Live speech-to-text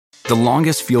The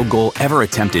longest field goal ever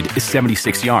attempted is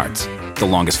 76 yards. The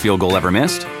longest field goal ever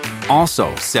missed?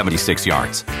 Also 76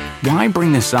 yards. Why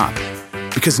bring this up?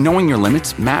 Because knowing your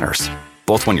limits matters,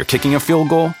 both when you're kicking a field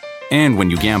goal and when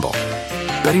you gamble.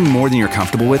 Betting more than you're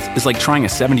comfortable with is like trying a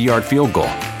 70-yard field goal.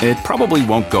 It probably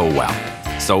won't go well.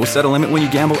 So set a limit when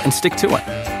you gamble and stick to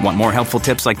it. Want more helpful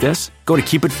tips like this? Go to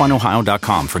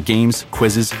keepitfunohio.com for games,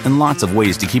 quizzes, and lots of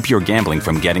ways to keep your gambling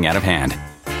from getting out of hand.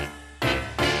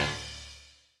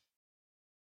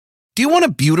 Do you want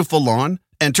a beautiful lawn?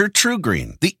 Enter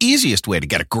TruGreen, the easiest way to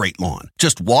get a great lawn.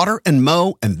 Just water and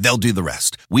mow, and they'll do the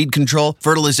rest. Weed control,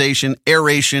 fertilization,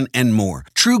 aeration, and more.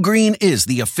 TruGreen is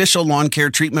the official lawn care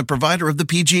treatment provider of the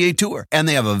PGA Tour, and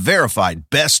they have a verified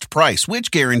best price, which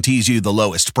guarantees you the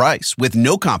lowest price with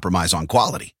no compromise on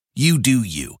quality. You do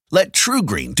you. Let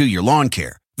TruGreen do your lawn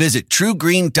care. Visit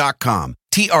TruGreen.com,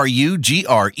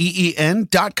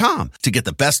 TruGreen.com, to get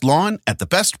the best lawn at the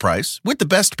best price with the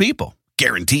best people.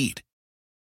 Guaranteed.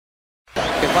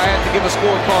 If I had to give a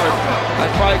scorecard, I'd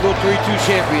probably go 3-2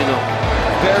 champion though.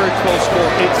 Very close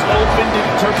score. It's open to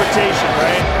interpretation,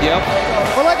 right? Yep.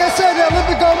 Well, like I said, the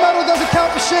Olympic gold medal doesn't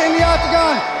count for shit in the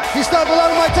octagon. He stopped a lot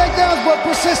of my takedowns, but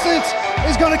persistence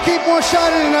is going to keep on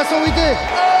shining, and that's what we did.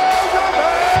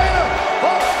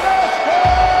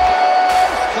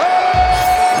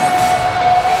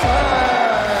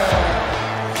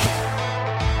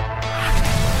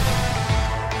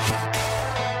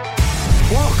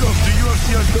 Welcome to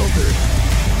UFC Unfiltered.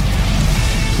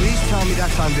 Please tell me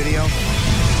that's on video.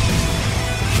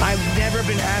 I've never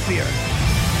been happier.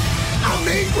 I'm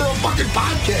made for a fucking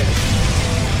podcast.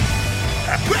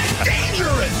 That's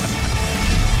dangerous.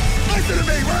 Listen to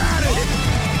me, we're at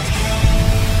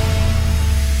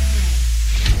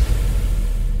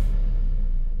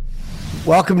it.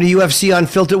 Welcome to UFC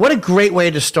Unfiltered. What a great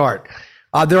way to start.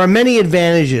 There are many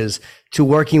advantages to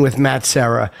working with Matt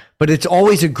Serra, but it's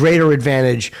always a greater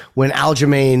advantage when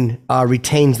Aljamain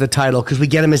retains the title because we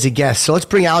get him as a guest. So let's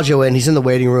bring Aljo in. He's in the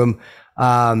waiting room.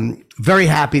 Very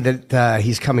happy that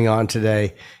he's coming on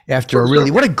today after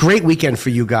what a great weekend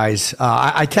for you guys.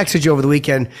 I texted you over the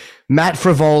weekend. Matt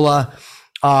Frevola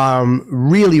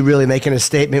really making a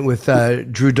statement with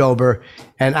Drew Dober,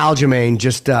 and Aljamain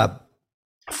just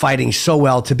fighting so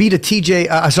well to beat a Henry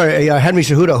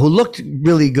Cejudo, who looked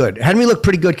really good. Henry looked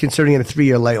pretty good considering a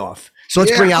 3-year layoff. So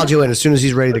let's bring Aljo in as soon as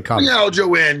he's ready to come. Bring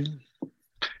Aljo in,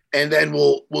 and then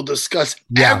we'll discuss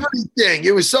everything.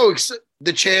 It was so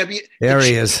the champion. There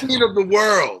he is. Champion of the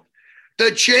world.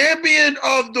 The champion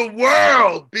of the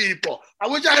world, people. I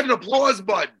wish I had an applause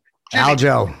button. Jimmy,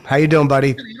 Aljo, how you doing,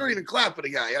 buddy? You don't even clap for the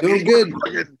guy. Doing good.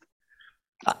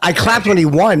 I clapped when he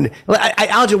won.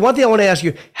 Aljo, one thing I want to ask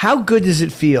you: how good does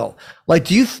it feel? Like,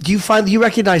 do you find you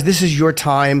recognize this is your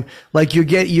time? Like you're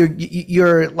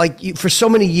for so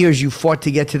many years you fought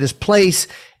to get to this place,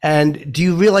 and do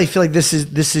you really feel like this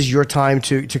is your time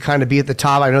to kind of be at the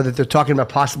top? I know that they're talking about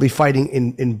possibly fighting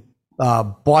in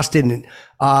Boston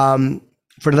for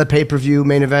another pay-per-view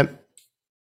main event.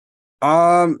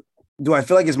 Do I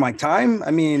feel like it's my time?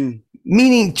 I mean.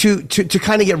 Meaning to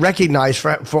kind of get recognized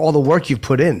for all the work you've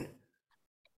put in.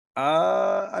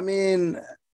 I mean,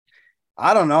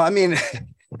 I don't know. I mean,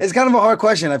 it's kind of a hard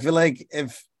question. I feel like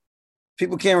if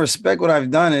people can't respect what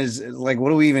I've done, is like,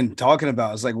 what are we even talking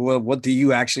about? It's like, well, what do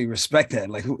you actually respect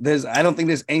that? Like, I don't think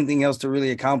there's anything else to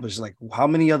really accomplish. Like, how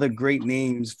many other great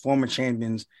names, former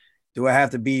champions, do I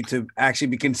have to be to actually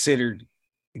be considered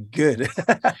good?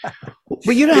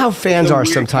 But you know how fans are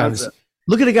sometimes. Concept.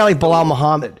 Look at a guy like Bilal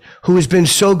Muhammad, who has been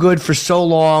so good for so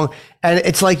long. And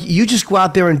it's like, you just go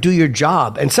out there and do your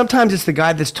job. And sometimes it's the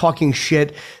guy that's talking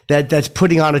shit that's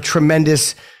putting on a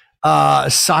tremendous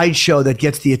sideshow that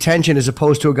gets the attention, as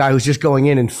opposed to a guy who's just going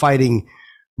in and fighting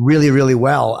really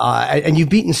well. And you've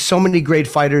beaten so many great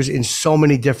fighters in so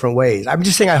many different ways. I'm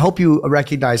just saying, I hope you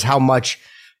recognize how much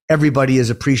everybody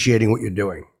is appreciating what you're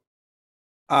doing.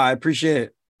 I appreciate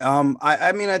it.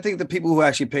 I mean, I think the people who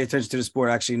actually pay attention to the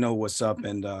sport actually know what's up,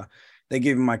 and they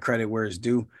give me my credit where it's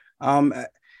due. I'm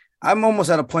almost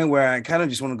at a point where I kind of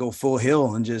just want to go full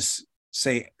hill and just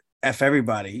say F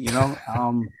everybody, you know?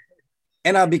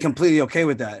 And I'll be completely okay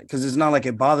with that, because it's not like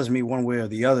it bothers me one way or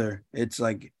the other. It's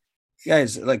like,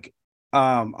 guys, like,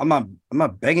 I'm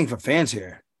not begging for fans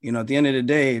here. You know, at the end of the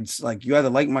day, it's like, you either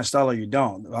like my style or you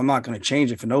don't. I'm not going to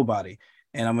change it for nobody.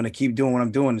 And I'm going to keep doing what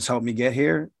I'm doing. It's helped me get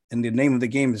here. And the name of the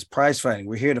game is prize fighting.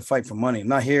 We're here to fight for money. I'm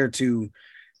not here to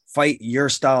fight your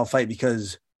style fight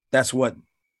because that's what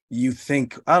you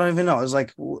think. I don't even know. It's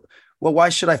like, well, why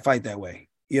should I fight that way?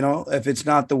 You know, if it's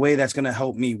not the way that's going to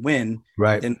help me win,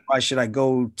 right, then why should I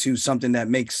go to something that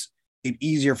makes it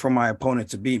easier for my opponent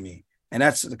to beat me? And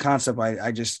that's the concept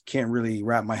I just can't really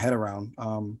wrap my head around.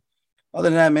 Other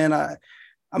than that, man,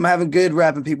 I'm having good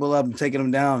wrapping people up and taking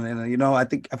them down. And, you know, I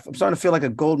think I'm starting to feel like a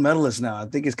gold medalist now. I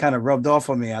think it's kind of rubbed off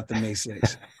on me after May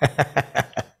 6th.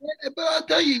 But I'll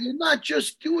tell you, you're not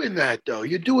just doing that, though.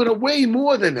 You're doing a way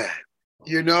more than that.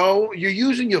 You know, you're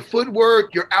using your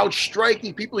footwork. You're out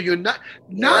striking people. You're not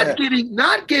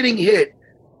getting hit.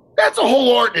 That's a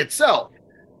whole art in itself.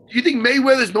 Do you think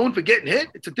Mayweather's known for getting hit?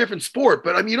 It's a different sport.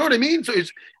 But, I mean, you know what I mean? So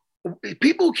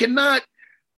people cannot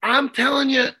 – I'm telling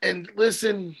you, and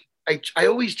listen – I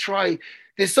always try.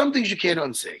 There's some things you can't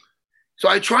unsee. So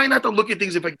I try not to look at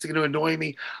things if it's going to annoy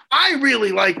me. I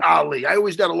really like Ali. I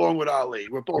always got along with Ali.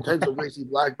 We're both heads of racing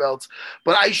black belts.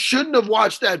 But I shouldn't have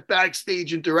watched that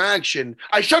backstage interaction.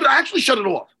 I actually shut it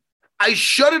off. I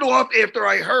shut it off after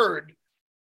I heard,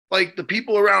 like, the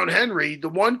people around Henry, the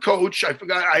one coach, I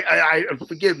forgot,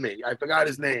 forgive me, I forgot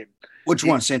his name. Which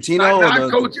one, Santino?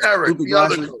 Not Coach Eric, the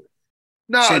other coach.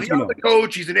 No, Santino. The other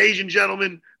coach, he's an Asian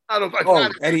gentleman. I don't know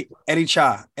if Eddie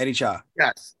Cha.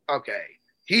 Yes. Okay.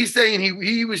 He's saying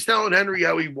he was telling Henry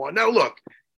how he won. Now, look,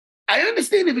 I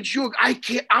understand if it's your,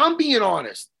 I'm being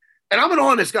honest, and I'm an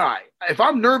honest guy. If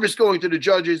I'm nervous going to the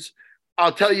judges,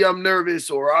 I'll tell you I'm nervous,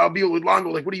 or I'll be with Longo.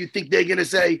 Like, what do you think they're going to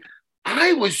say?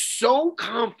 I was so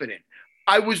confident.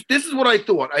 This is what I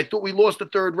thought. I thought we lost the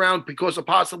third round because of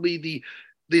possibly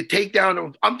the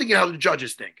takedown. I'm thinking how the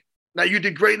judges think. Now, you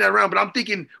did great in that round, but I'm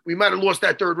thinking we might have lost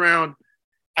that third round.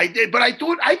 I did, but I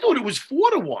thought it was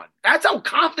 4-1. That's how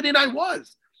confident I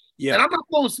was. Yeah. And I'm not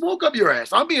blowing smoke up your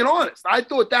ass. I'm being honest. I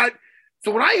thought that.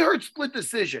 So when I heard split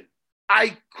decision,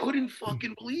 I couldn't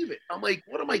fucking believe it. I'm like,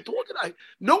 what am I talking about?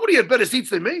 Nobody had better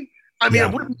seats than me. I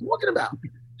mean, what are we talking about?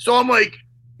 So I'm like,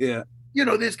 you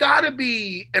know, there's got to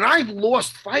be, and I've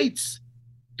lost fights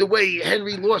the way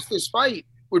Henry lost this fight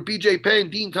with BJ Penn,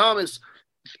 Dean Thomas.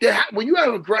 When you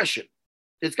have aggression,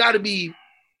 it's got to be,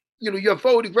 you know, you have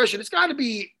forward aggression. It's got to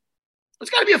be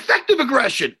effective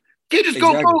aggression. You can't just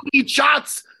go forward, eat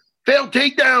shots, fail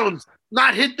takedowns,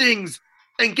 not hit things,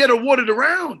 and get awarded a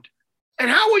round. And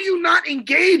how are you not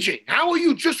engaging? How are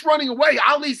you just running away?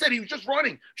 Ali said he was just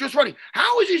running.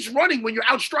 How is he just running when you're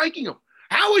outstriking him?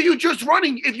 How are you just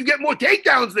running if you get more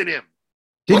takedowns than him?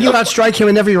 Didn't you outstrike him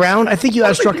in every round? I think you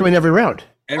outstruck him in every round.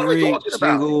 Every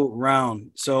single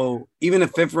round. So even the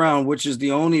fifth round, which is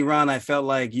the only round I felt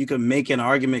like you could make an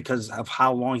argument because of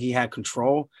how long he had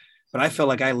control, but I felt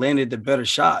like I landed the better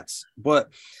shots. But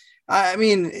I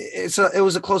mean, it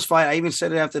was a close fight. I even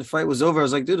said it after the fight was over. I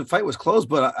was like, dude, the fight was close,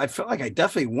 but I felt like I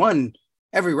definitely won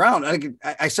every round.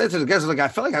 I said to the guys, like, I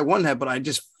felt like I won that, but I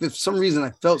just, for some reason,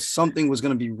 I felt something was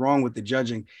going to be wrong with the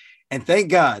judging. And thank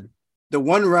God, the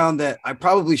one round that I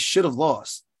probably should have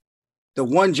lost, the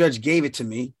one judge gave it to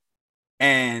me,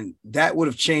 and that would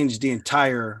have changed the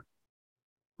entire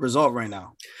result right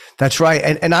now. That's right.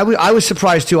 And I was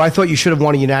surprised too. I thought you should have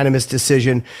won a unanimous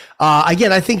decision.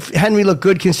 Again, I think Henry looked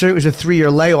good considering it was a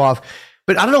 3-year layoff,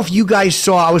 but I don't know if you guys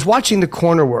saw, I was watching the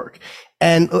corner work,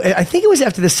 and I think it was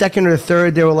after the second or the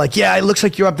third, they were like, yeah, it looks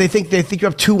like you're up. They think you're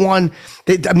up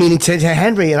 2-1. Meaning to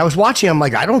Henry. And I was watching, I'm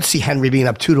like, I don't see Henry being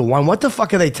up 2-1. What the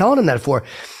fuck are they telling him that for?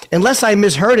 Unless I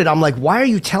misheard it, I'm like, why are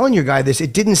you telling your guy this?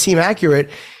 It didn't seem accurate.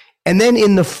 And then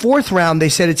in the fourth round, they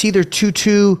said it's either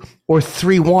 2-2 or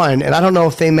 3-1. And I don't know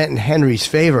if they meant in Henry's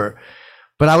favor.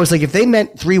 But I was like, if they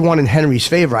meant 3-1 in Henry's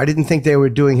favor, I didn't think they were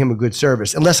doing him a good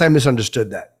service, unless I misunderstood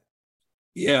that.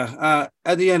 Yeah.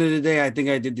 At the end of the day, I think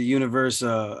I did the universe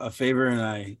a favor, and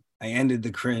I ended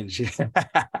the cringe.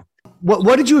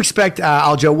 What did you expect,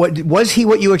 Aljo? Was he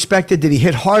what you expected? Did he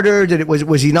hit harder?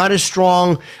 Was he not as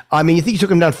strong? I mean, you think you took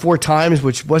him down 4 times,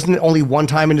 which wasn't only one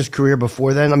time in his career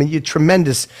before then. I mean,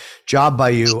 tremendous job by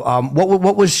you.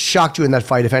 What was shocked you in that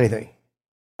fight, if anything?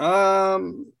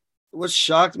 What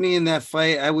shocked me in that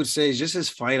fight, I would say, is just his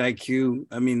fight IQ.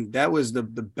 I mean, that was the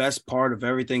best part of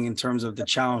everything in terms of the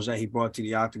challenge that he brought to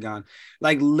the octagon.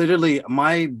 Like, literally,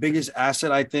 my biggest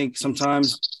asset, I think,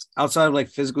 sometimes outside of like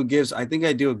physical gifts, I think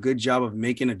I do a good job of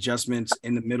making adjustments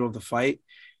in the middle of the fight.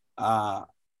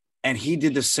 And he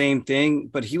did the same thing,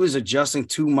 but he was adjusting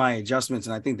to my adjustments.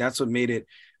 And I think that's what made it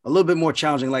a little bit more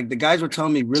challenging. Like, the guys were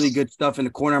telling me really good stuff in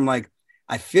the corner. I'm like,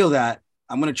 I feel that.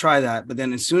 I'm going to try that. But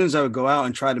then as soon as I would go out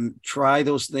and try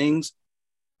those things,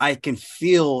 I can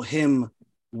feel him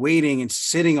waiting and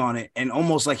sitting on it. And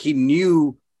almost like he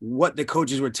knew what the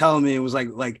coaches were telling me. It was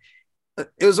like,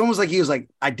 it was almost like he was like,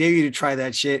 I dare you to try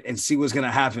that shit and see what's going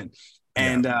to happen.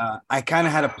 And I kind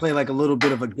of had to play like a little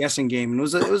bit of a guessing game. And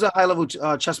it was a high level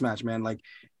chess match, man. Like,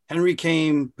 Henry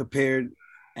came prepared,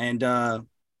 and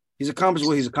he's accomplished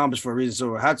what he's accomplished for a reason.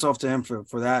 So hats off to him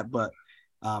for that. But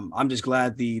I'm just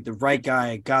glad the right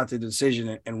guy got the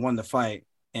decision and won the fight.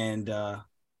 And,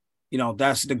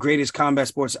 that's the greatest combat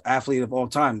sports athlete of all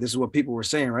time. This is what people were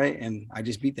saying, right? And I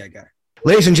just beat that guy.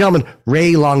 Ladies and gentlemen,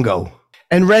 Ray Longo.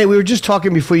 And Ray, we were just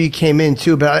talking before you came in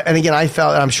too, and again,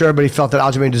 I'm sure everybody felt that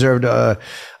Aljamain deserved a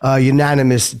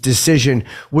unanimous decision.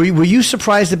 Were you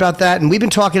surprised about that? And we've been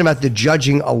talking about the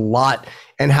judging a lot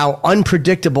and how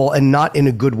unpredictable, and not in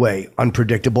a good way,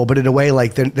 unpredictable, but in a way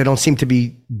like they don't seem to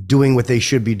be doing what they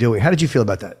should be doing. How did you feel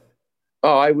about that?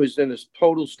 Oh, I was in a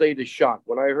total state of shock.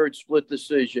 When I heard split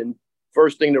decision,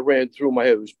 first thing that ran through my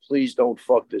head was, please don't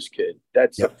fuck this kid.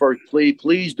 That's the first,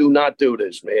 please do not do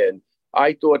this, man.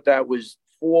 I thought that was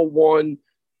 4-1.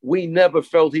 We never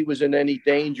felt he was in any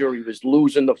danger. He was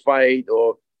losing the fight,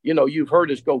 or, you've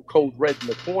heard us go code red in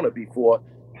the corner before.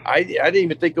 I didn't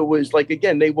even think it was like,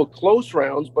 again, they were close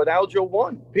rounds, but Aljo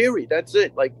won, period. That's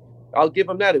it. Like, I'll give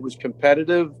him that. It was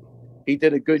competitive. He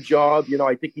did a good job.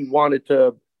 I think he wanted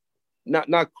to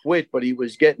not quit, but he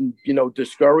was getting,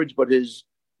 discouraged, but his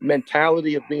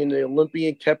mentality of being an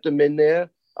Olympian kept him in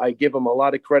there. I give him a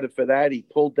lot of credit for that. He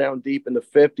pulled down deep in the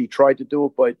fifth. He tried to do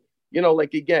it, but,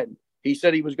 again, he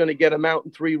said he was going to get him out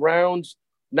in 3 rounds.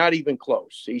 Not even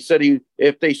close. He said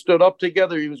if they stood up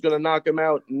together, he was going to knock him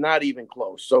out. Not even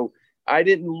close. So I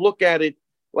didn't look at it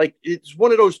like it's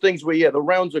one of those things where, the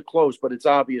rounds are close, but it's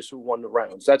obvious who won the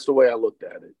rounds. That's the way I looked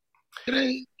at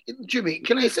it. Jimmy,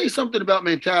 can I say something about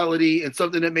mentality, and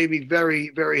something that made me very,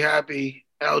 very happy,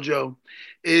 Aljo,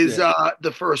 is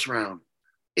the first round.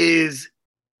 Is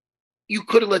you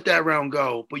could have let that round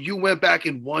go, but you went back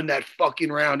and won that fucking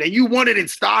round, and you won it in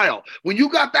style. When you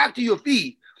got back to your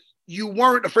feet, you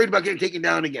weren't afraid about getting taken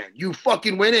down again. You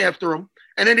fucking went after him,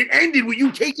 and then it ended with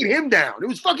you taking him down. It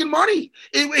was fucking money.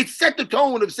 It set the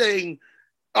tone of saying,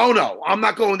 oh no, I'm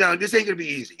not going down. This ain't going to be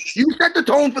easy. You set the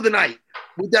tone for the night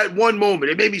with that one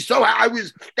moment. It made me so,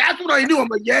 that's what I knew. I'm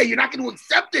like, yeah, you're not going to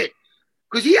accept it.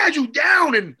 Because he had you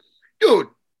down, and dude,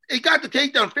 it got the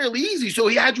takedown fairly easy. So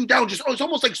he had you down. It's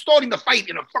almost like starting the fight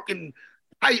in a fucking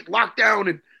tight lockdown,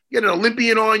 and you had an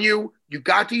Olympian on you. You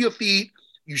got to your feet.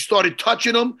 You started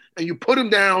touching him, and you put him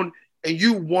down, and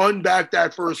you won back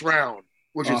that first round,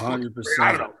 which is 100%.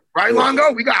 I don't know. Right,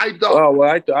 Longo? We got hyped up. Oh,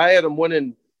 well, I had him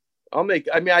winning. I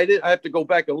have to go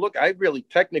back and look. I really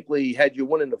technically had you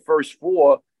winning the first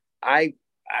 4. I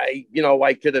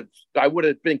would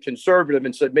have been conservative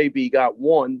and said maybe he got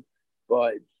 1,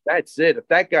 but that's it. If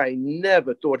that guy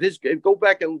never thought go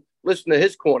back and listen to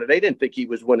his corner. They didn't think he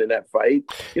was winning that fight.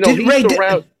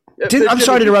 I'm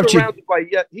sorry to interrupt you.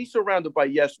 He's surrounded by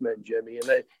yes men, Jimmy.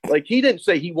 And he didn't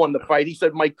say he won the fight. He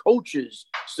said, my coaches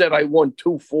said I won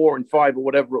 2, 4, and 5 or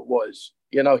whatever it was.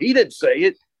 He didn't say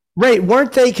it. Right.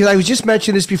 Weren't they, because I was just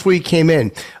mentioning this before you came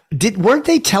in, weren't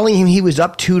they telling him he was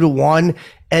up 2-1?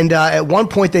 And at one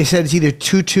point they said it's either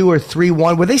 2-2 or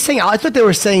 3-1. Were they saying, I thought they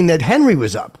were saying that Henry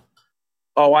was up.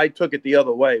 Oh, I took it the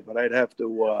other way, but I'd have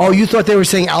to. You thought they were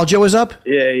saying Aljo was up?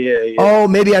 Yeah. Oh,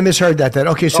 maybe I misheard that then.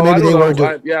 Okay, so maybe they weren't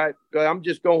doing. I'm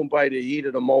just going by the heat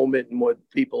of the moment and what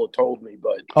people have told me.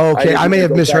 But okay, I may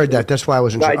have misheard that. That's why I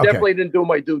wasn't sure. I definitely didn't do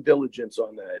my due diligence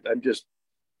on that.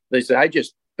 They said I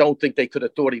just don't think they could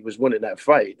have thought he was winning that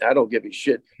fight. I don't give a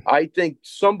shit. I think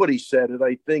somebody said it.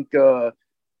 I think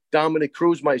Dominic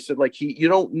Cruz might have said, you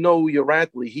don't know your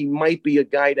athlete. He might be a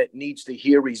guy that needs to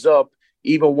hear he's up,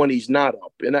 even when he's not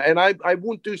up. And I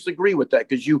won't disagree with that,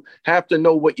 because you have to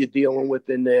know what you're dealing with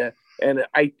in there. And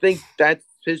I think that's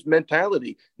his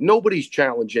mentality. Nobody's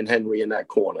challenging Henry in that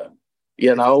corner.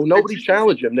 Nobody's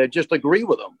challenging him. They just agree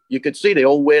with him. You could see they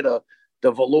all wear the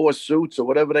velour suits or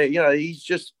whatever he's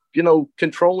just,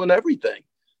 controlling everything.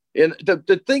 And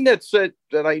the thing that said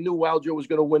that I knew Aljo was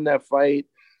going to win that fight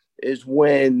is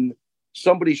when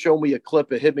somebody showed me a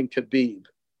clip of him and Khabib.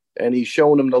 And he's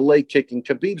showing him the leg kick, and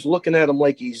Khabib's looking at him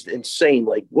like he's insane.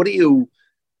 Like, what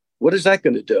is that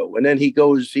going to do? And then he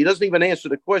doesn't even answer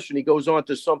the question. He goes on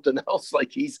to something else.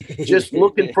 Like he's just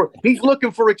looking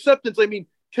for acceptance. I mean,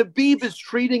 Khabib is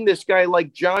treating this guy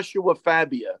like Joshua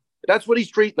Fabia. That's what he's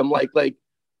treating him like. Like,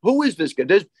 who is this guy?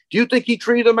 Do you think he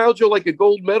treated him, Aljo, like a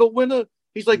gold medal winner?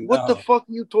 He's like, what the fuck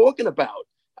are you talking about?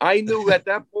 I knew at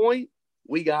that point,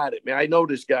 we got it, man. I know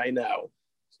this guy now.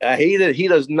 He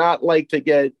does not like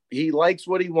to he likes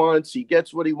what he wants. He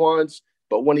gets what he wants.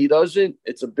 But when he doesn't,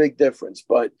 it's a big difference.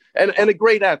 But and a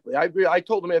great athlete. I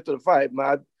told him after the fight,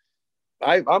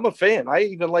 I'm a fan. I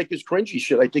even like his cringy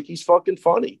shit. I think he's fucking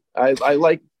funny. I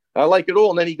like it all.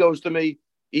 And then he goes to me,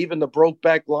 even the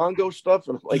Brokeback Longo stuff.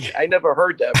 And I'm like, I never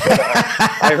heard that. But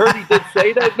I heard he did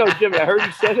say that. No, Jimmy, I heard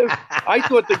he said it. I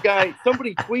thought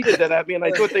somebody tweeted that at me, and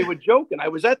I thought they were joking. I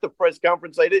was at the press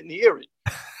conference. I didn't hear it.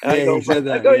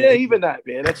 I go, yeah, even that,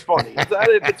 man. That's funny.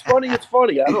 If it's funny, it's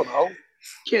funny. I don't know.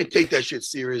 Can't take that shit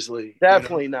seriously.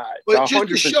 Definitely not. But 100%.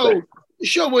 Just to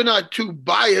show we're not too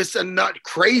biased and not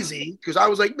crazy, because I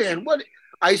was like, man, what?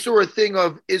 I saw a thing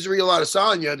of Israel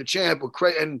Adesanya, the champ, with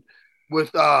Craig, and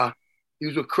he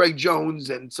was with Craig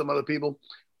Jones and some other people,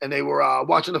 and they were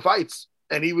watching the fights,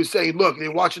 and he was saying, look,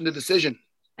 they're watching the decision,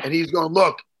 and he's going,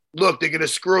 look, they're gonna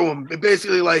screw him. And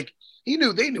basically, like, they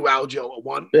knew Aljo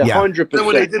won. Yeah, 100%. And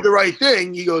when they did the right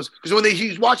thing, he goes, because when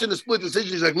he's watching the split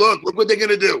decision, he's like, look what they're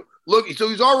gonna do. Look, so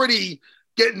he's already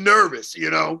getting nervous,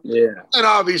 Yeah. And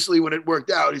obviously, when it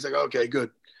worked out, he's like, okay, good.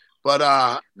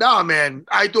 But nah, man,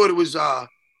 I thought it was. I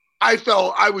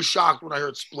was shocked when I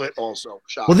heard split. Also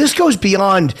shocked. Well, this goes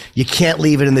beyond. You can't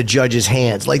leave it in the judge's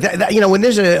hands like that. When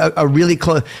there's a really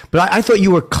close. But I thought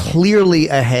you were clearly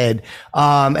ahead,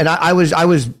 and I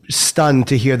was stunned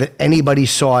to hear that anybody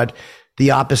saw it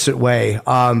the opposite way.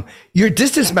 Your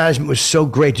distance management was so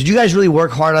great. Did you guys really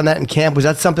work hard on that in camp? Was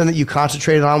that something that you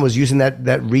concentrated on? Was using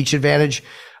that reach advantage?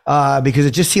 Because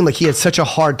it just seemed like he had such a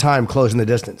hard time closing the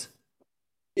distance.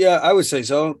 Yeah, I would say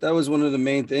so. That was one of the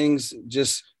main things.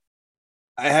 Just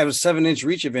I have a 7-inch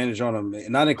reach advantage on him,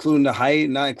 not including the height,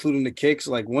 not including the kicks.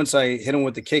 Like once I hit him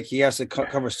with the kick, he has to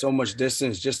cover so much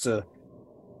distance just to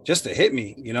hit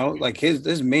me. Like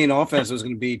his main offense was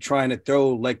going to be trying to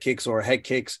throw leg kicks or head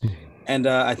kicks, and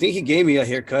I think he gave me a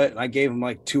haircut. I gave him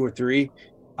like 2 or 3,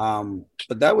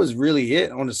 but that was really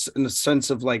it in the sense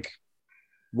of like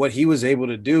what he was able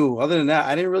to do. Other than that,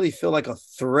 I didn't really feel like a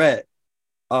threat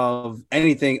of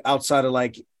anything outside of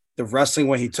like the wrestling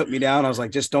when he took me down. I was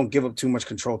like, just don't give up too much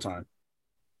control time.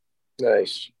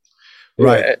 Nice.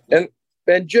 Right. Yeah.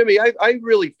 And Jimmy, I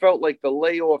really felt like the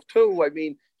layoff too. I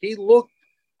mean,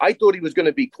 I thought he was going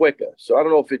to be quicker. So I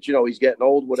don't know if it's, he's getting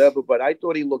old, whatever, but I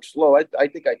thought he looked slow. I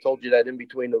think I told you that in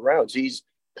between the rounds. He's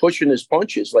pushing his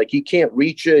punches. Like he can't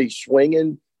reach you. He's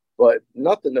swinging, but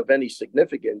nothing of any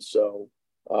significance. So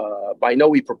I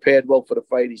know he prepared well for the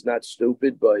fight. He's not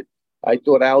stupid, but I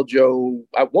thought Aljo,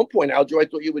 at one point, I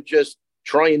thought you were just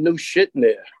trying new shit in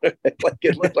there. Like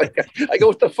it looked like, I go,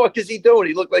 what the fuck is he doing?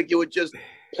 He looked like you were just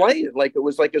playing, like it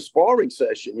was like a sparring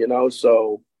session,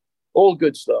 so all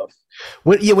good stuff.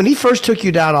 When he first took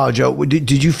you down, Aljo,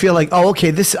 did you feel like, oh,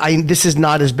 okay, this is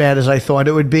not as bad as I thought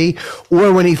it would be?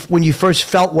 Or when you first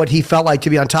felt what he felt like to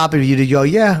be on top of you, did you go,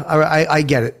 yeah, I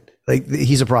get it. Like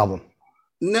he's a problem.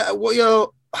 No,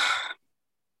 well,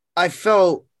 I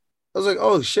was like,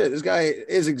 oh shit, this guy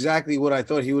is exactly what I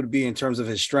thought he would be in terms of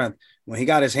his strength. When he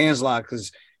got his hands locked,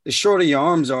 because the shorter your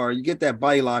arms are, you get that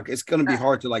body lock, it's going to be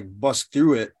hard to like bust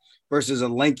through it versus a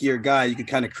lankier guy. You can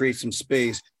kind of create some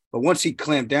space. But once he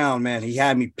clamped down, man, he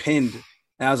had me pinned.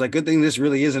 And I was like, good thing this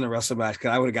really isn't a wrestling match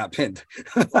because I would have got pinned.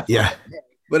 Yeah.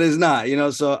 But it's not,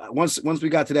 so once we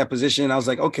got to that position, I was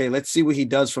like, okay, let's see what he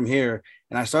does from here.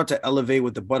 And I start to elevate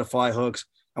with the butterfly hooks.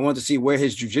 I wanted to see where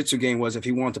his jiu-jitsu game was, if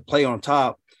he wanted to play on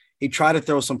top. He tried to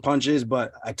throw some punches,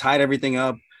 but I tied everything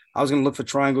up. I was going to look for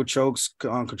triangle chokes,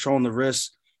 controlling the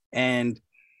wrists. And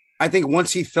I think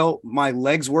once he felt my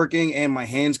legs working and my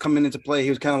hands coming into play, he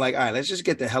was kind of like, all right, let's just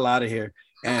get the hell out of here.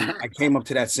 And I came up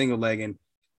to that single leg and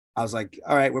I was like,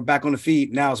 all right, we're back on the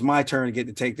feet. Now it's my turn to get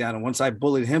the takedown. And once I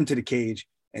bullied him to the cage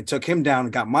and took him down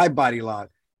and got my body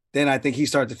locked, then I think he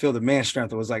started to feel the man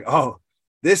strength. It was like, oh,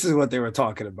 this is what they were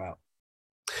talking about.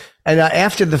 And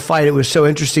after the fight, it was so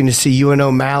interesting to see you and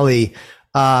O'Malley.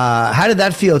 How did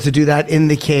that feel to do that in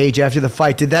the cage after the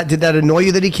fight? Did that annoy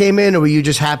you that he came in, or were you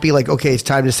just happy, like, okay, it's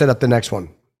time to set up the next one?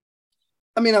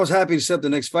 I mean, I was happy to set up the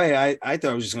next fight. I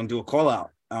thought I was just going to do a call out.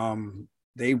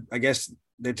 I guess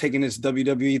they're taking this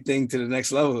WWE thing to the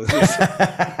next level.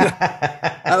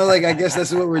 I guess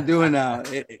that's what we're doing now.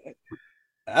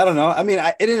 I don't know. I mean,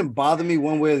 it didn't bother me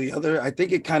one way or the other. I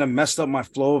think it kind of messed up my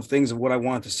flow of things of what I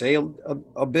wanted to say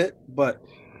a bit. But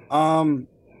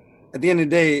at the end of the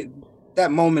day, that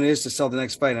moment is to sell the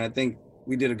next fight. And I think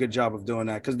we did a good job of doing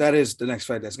that because that is the next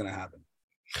fight that's going to happen.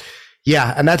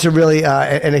 Yeah, and that's a really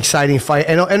an exciting fight.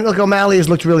 And look, O'Malley has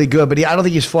looked really good, but I don't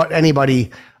think he's fought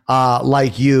anybody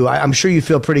like you. I'm sure you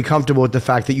feel pretty comfortable with the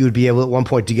fact that you would be able at one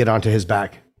point to get onto his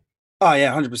back. Oh,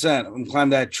 yeah, 100%. I'm going to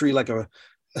climb that tree like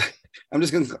I'm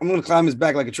going to climb his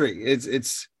back like a tree.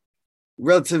 It's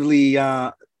relatively,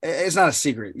 it's not a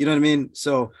secret. You know what I mean?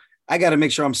 So I got to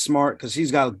make sure I'm smart because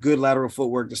he's got good lateral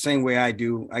footwork the same way I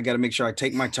do. I got to make sure I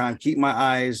take my time, keep my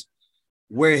eyes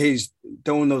where he's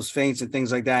throwing those feints and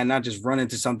things like that and not just run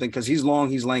into something because he's long,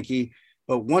 he's lanky.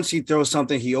 But once he throws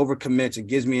something, he overcommits and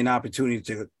gives me an opportunity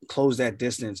to close that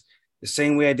distance. The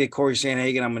same way I did Corey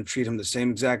Sandhagen, I'm going to treat him the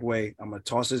same exact way. I'm going to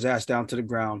toss his ass down to the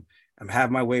ground and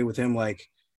have my way with him. Like,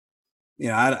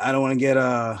 I don't want to get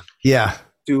yeah.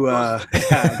 to I'm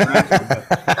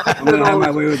gonna have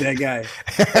my way with that guy.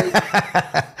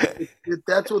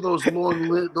 That's where those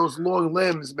long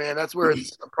limbs, man. That's where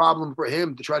it's a problem for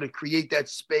him to try to create that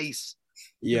space.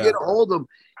 Yeah, you get a hold of him.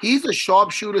 He's a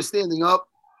sharpshooter standing up,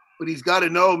 but he's got to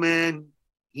know, man.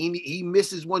 He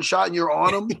misses one shot and you're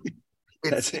on him.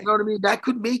 It's, you know what I mean? That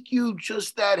could make you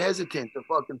just that hesitant to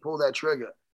fucking pull that trigger.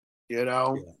 You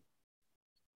know? Yeah.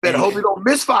 Better hope you don't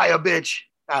misfire, bitch.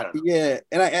 I don't know. Yeah,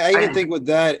 and I even think with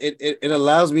that, it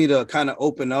allows me to kind of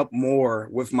open up more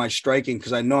with my striking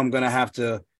because I know I'm going to have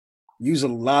to use a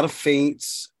lot of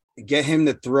feints, get him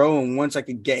to throw, and once I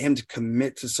could get him to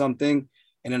commit to something,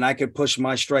 and then I could push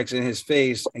my strikes in his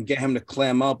face and get him to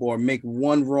clam up or make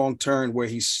one wrong turn where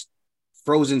he's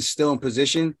frozen still in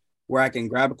position, where I can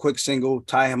grab a quick single,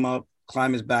 tie him up,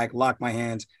 climb his back, lock my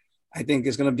hands. I think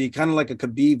it's going to be kind of like a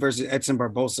Khabib versus Edson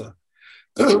Barbosa.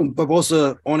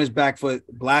 Barbosa on his back foot,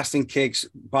 blasting kicks,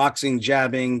 boxing,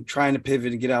 jabbing, trying to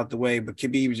pivot and get out the way. But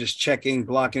Khabib was just checking,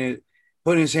 blocking it,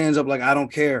 putting his hands up like, I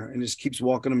don't care, and just keeps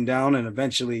walking him down. And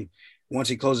eventually, once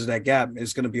he closes that gap,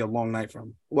 it's going to be a long night for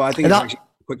him. Well, I think it's actually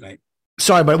a quick night.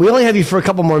 Sorry, but we only have you for a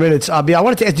couple more minutes. I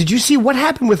wanted to ask, did you see what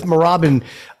happened with Merab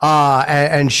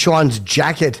and Sean's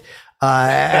jacket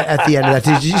at the end of that?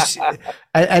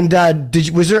 Did you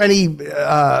see, was there any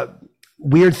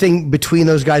weird thing between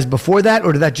those guys before that,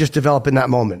 or did that just develop in that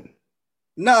moment?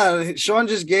 No, Sean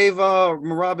just gave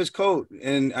Merab his coat,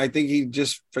 and I think he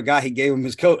just forgot he gave him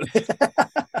his coat.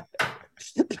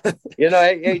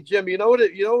 Hey Jim, you know what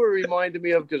it reminded me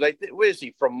of? Because I think, where is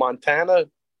he from? Montana?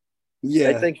 Yeah,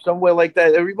 I think somewhere like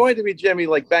that. It reminded me, Jimmy,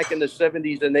 like back in the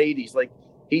 70s and 80s, like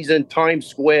he's in Times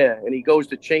Square and he goes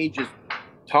to change his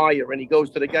tire and he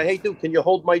goes to the guy, hey dude, can you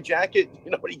hold my jacket?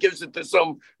 He gives it to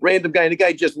some random guy and the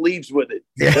guy just leaves with it.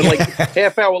 And like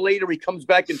half hour later, he comes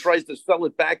back and tries to sell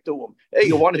it back to him. Hey,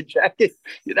 you want a jacket?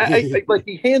 Like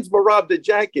he hands Merab the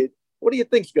jacket. What do you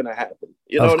think's going to happen?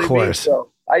 You know what I mean?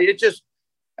 So I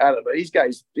don't know.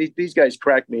 These guys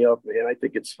crack me up, man. I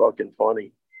think it's fucking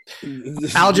funny.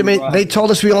 Aljamain, they told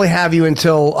us we only have you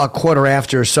until a quarter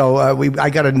after, so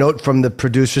I got a note from the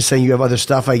producer saying you have other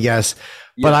stuff, I guess.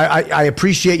 Yeah. But I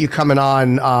appreciate you coming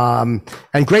on,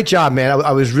 and great job, man.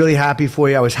 I was really happy for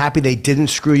you. I was happy they didn't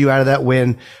screw you out of that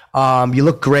win. You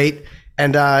look great,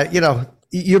 and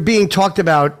you're being talked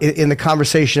about in the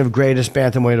conversation of greatest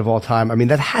bantamweight of all time. I mean,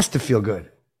 that has to feel good.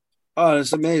 Oh,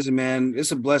 it's amazing, man.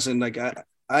 It's a blessing. Like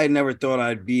I never thought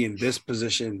I'd be in this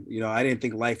position. I didn't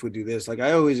think life would do this. Like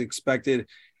I always expected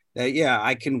that, yeah,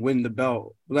 I can win the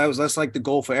belt. But that's like the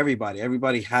goal for everybody.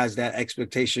 Everybody has that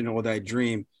expectation or that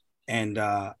dream. And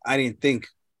I didn't think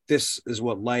this is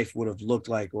what life would have looked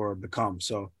like or become.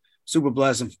 So super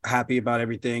blessed and happy about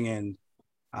everything. And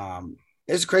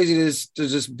it's crazy to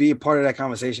just be a part of that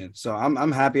conversation. So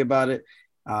I'm happy about it.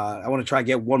 I want to try to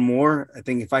get one more. I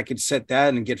think if I could set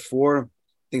that and get 4, I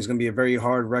think it's going to be a very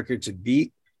hard record to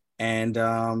beat. And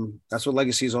that's what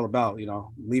legacy is all about,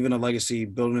 leaving a legacy,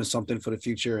 building something for the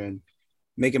future, and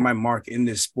making my mark in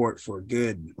this sport for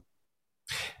good.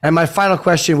 And my final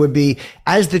question would be,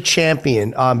 as the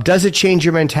champion, does it change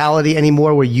your mentality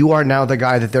anymore where you are now the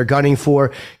guy that they're gunning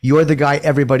for? You're the guy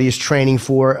everybody is training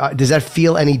for. Does that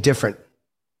feel any different?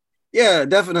 Yeah,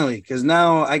 definitely. Because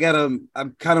now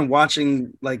I'm kind of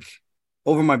watching like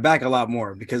over my back a lot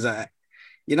more because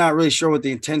you're not really sure what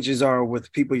the intentions are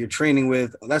with people you're training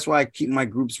with. That's why I keep my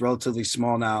groups relatively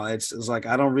small now. It's like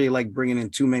I don't really like bringing in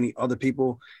too many other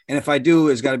people. And if I do,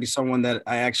 it's got to be someone that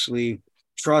I actually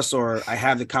trust or I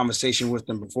have the conversation with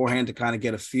them beforehand to kind of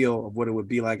get a feel of what it would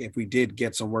be like if we did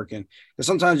get some work in. Because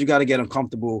sometimes you got to get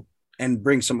uncomfortable and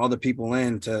bring some other people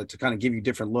in to kind of give you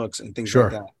different looks and things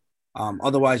like that.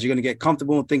 Otherwise, you're going to get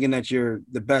comfortable thinking that you're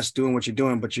the best doing what you're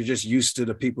doing, but you're just used to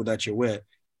the people that you're with.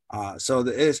 So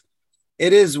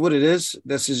it is what it is.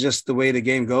 This is just the way the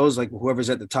game goes. Like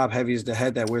whoever's at the top heavy is the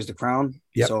head that wears the crown.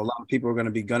 Yep. So a lot of people are going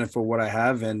to be gunning for what I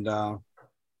have. And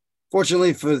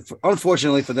unfortunately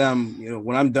for them,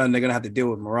 when I'm done, they're going to have to deal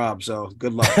with Merab. So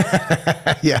good luck.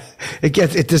 Yeah,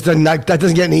 that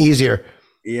doesn't get any easier.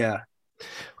 Yeah.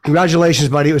 Congratulations,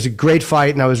 buddy. It was a great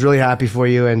fight, and I was really happy for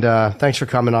you. And thanks for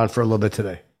coming on for a little bit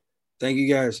today. Thank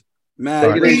you, guys.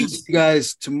 Matt, see you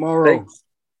guys tomorrow. Thanks.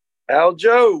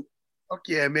 Aljo. Fuck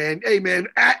yeah, man. Hey, man,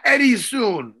 Eddie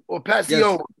soon or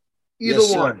Passion.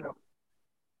 Either one. Sir.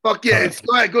 Fuck yeah.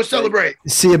 Go ahead. Go celebrate.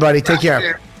 See you, buddy. Take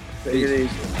care. Take it easy.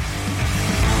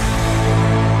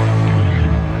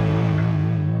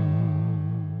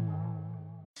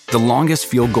 The longest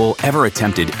field goal ever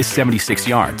attempted is 76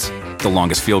 yards. The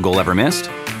longest field goal ever missed?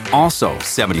 Also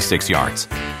 76 yards.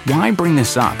 Why bring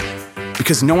this up?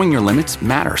 Because knowing your limits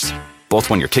matters, both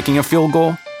when you're kicking a field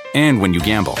goal and when you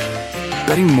gamble.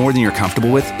 Betting more than you're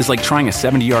comfortable with is like trying a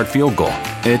 70-yard field goal.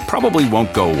 It probably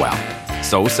won't go well.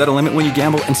 So set a limit when you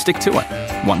gamble and stick to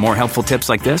it. Want more helpful tips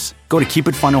like this? Go to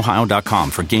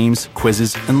keepitfunohio.com for games,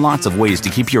 quizzes, and lots of ways to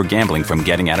keep your gambling from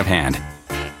getting out of hand.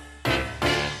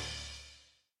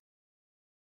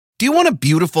 Do you want a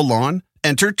beautiful lawn?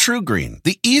 Enter True Green,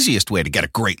 the easiest way to get a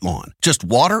great lawn. Just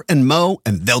water and mow,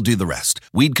 and they'll do the rest.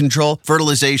 Weed control,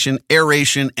 fertilization,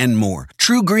 aeration, and more.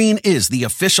 True Green is the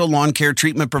official lawn care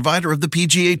treatment provider of the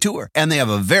PGA Tour, and they have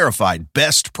a verified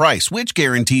best price, which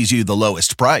guarantees you the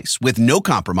lowest price with no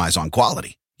compromise on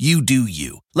quality. You do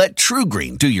you. Let True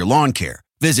Green do your lawn care.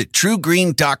 Visit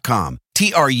truegreen.com,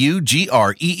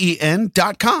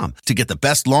 TRUGREEN.com, to get the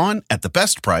best lawn at the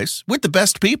best price with the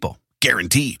best people.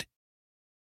 Guaranteed.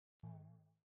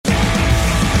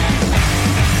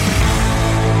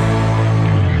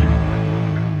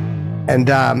 And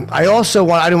I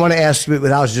didn't want to ask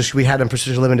without just we had him for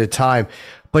such a limited time,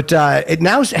 but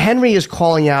Henry is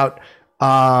calling out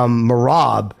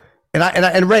Merab,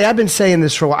 and Ray, I've been saying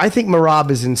this for a while. I think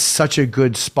Merab is in such a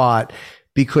good spot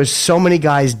because so many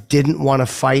guys didn't want to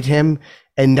fight him,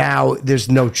 and now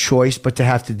there's no choice but to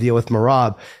have to deal with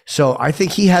Merab. So I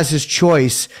think he has his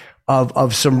choice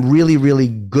of some really, really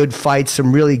good fights,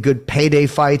 some really good payday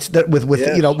fights that with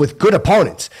good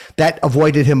opponents that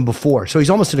avoided him before. So he's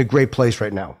almost in a great place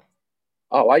right now.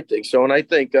 Oh, I think so. And I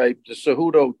think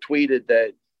Cejudo tweeted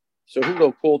that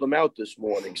Cejudo called him out this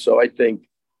morning. So I think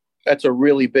that's a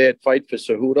really bad fight for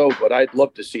Cejudo, but I'd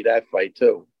love to see that fight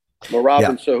too. Merab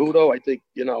and Cejudo, I think,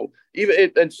 and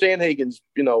Sandhagen's,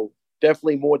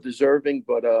 definitely more deserving,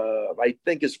 but I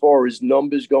think as far as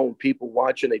numbers go and people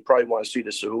watching, they probably want to see the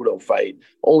Cejudo fight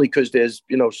only because there's,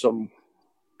 some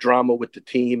drama with the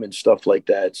team and stuff like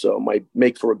that. So it might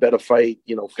make for a better fight,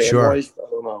 fan-wise. Sure. I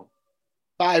don't know.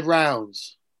 5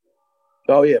 rounds.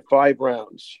 Oh, yeah, 5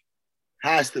 rounds.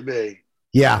 Has to be.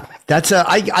 Yeah, that's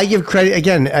I give credit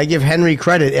again. I give Henry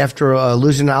credit after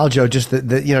losing Aljo, just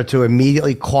to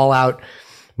immediately call out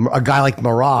a guy like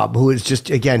Merab, who is just,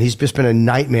 again, he's just been a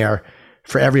nightmare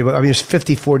for everybody. I mean, it's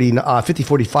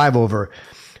 50-45 over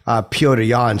Piotr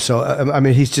Jan. So,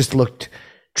 he's just looked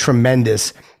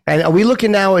tremendous. And are we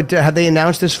looking now at, have they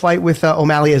announced this fight with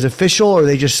O'Malley as official, or are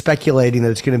they just speculating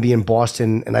that it's going to be in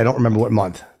Boston? And I don't remember what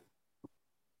month.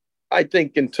 I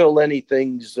think until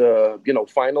anything's,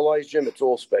 finalized, Jim, it's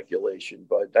all speculation.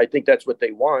 But I think that's what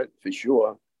they want for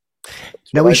sure.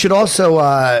 Now, we should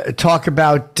also talk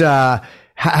about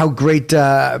how great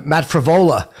Matt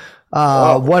Frevola.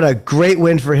 What a great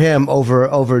win for him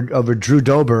over Drew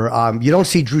Dober. You don't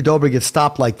see Drew Dober get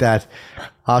stopped like that.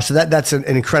 So that's an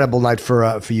incredible night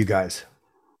for you guys.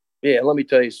 Yeah, let me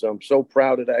tell you something. I'm so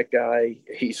proud of that guy.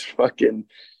 He's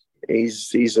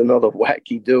another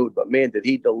wacky dude. But man, did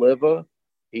he deliver?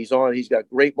 He's got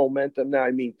great momentum now.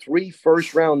 3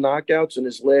 first-round knockouts in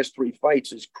his last 3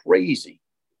 fights is crazy.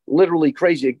 Literally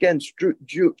crazy against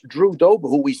Drew Dober,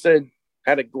 who we said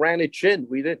had a granite chin.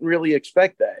 We didn't really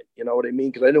expect that. You know what I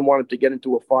mean? Because I didn't want him to get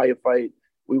into a firefight.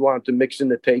 We wanted to mix in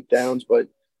the takedowns. But,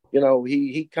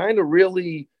 he kind of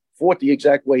really fought the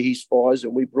exact way he spars,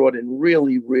 and we brought in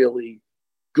really, really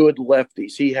good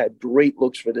lefties. He had great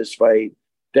looks for this fight.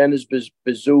 Dennis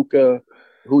Bazooka,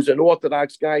 who's an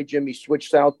orthodox guy, Jimmy, switched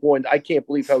southpaw, and I can't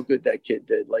believe how good that kid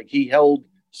did. Like, he held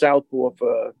southpaw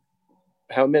for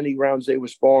how many rounds they were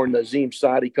sparring. Nazim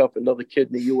Sadikov, another kid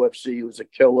in the UFC, who was a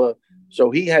killer. So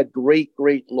he had great,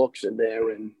 great looks in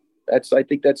there, and I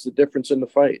think that's the difference in the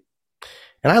fight.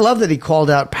 And I love that he called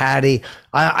out Paddy.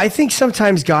 I think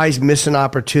sometimes guys miss an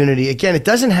opportunity. Again, it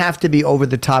doesn't have to be over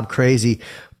the top crazy,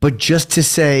 but just to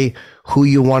say who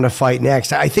you want to fight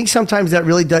next. I think sometimes that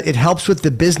really does. It helps with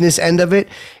the business end of it.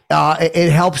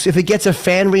 It helps if it gets a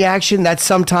fan reaction. That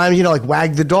sometimes, like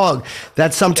wag the dog.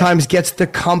 That sometimes gets the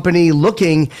company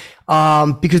looking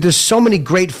because there's so many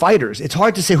great fighters. It's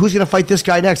hard to say who's going to fight this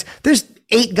guy next. There's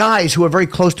 8 guys who are very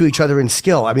close to each other in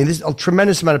skill. There's a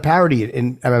tremendous amount of parity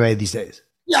in MMA these days.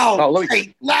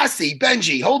 Hey, Lassie,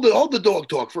 Benji, hold the dog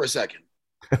talk for a second.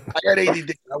 I got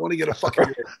ADD. I want to get a fucking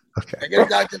word. Okay. I get a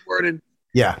goddamn word in.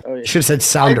 Yeah. Should have said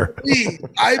sounder.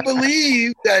 I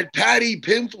believe that Paddy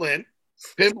Pimblett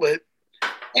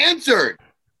answered.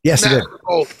 Yes, he did.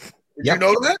 Did you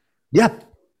know that? Yep.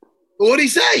 What did he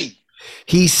say?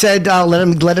 He said, let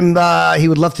him. He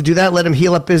would love to do that. Let him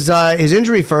heal up his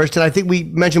injury first. And I think we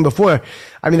mentioned before.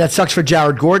 That sucks for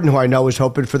Jared Gordon, who I know is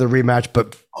hoping for the rematch.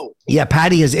 But yeah,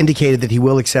 Paddy has indicated that he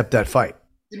will accept that fight.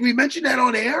 Did we mention that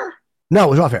on air? No,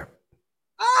 it was off air.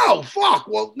 Oh fuck!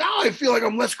 Well, now I feel like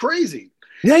I'm less crazy.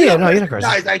 No, you're not crazy.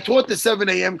 Guys, I taught the 7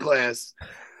 a.m. class,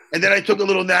 and then I took a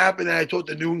little nap, and then I taught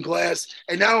the noon class,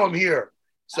 and now I'm here.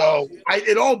 So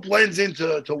it all blends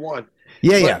into one.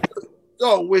 Yeah.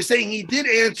 So we're saying he did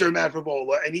answer Matt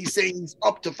Frevola, and he's saying he's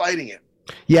up to fighting him.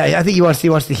 Yeah, I think he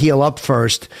wants to heal up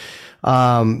first.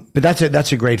 But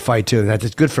that's a great fight too.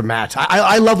 That's good for Matt.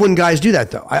 I love when guys do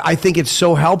that though. I think it's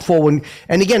so helpful and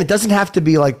again, it doesn't have to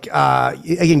be like,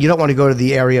 again, you don't want to go to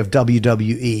the area of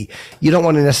WWE. You don't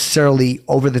want to necessarily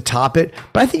over the top it,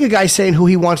 but I think a guy saying who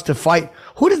he wants to fight,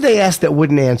 who did they ask that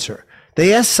wouldn't answer?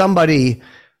 They asked somebody,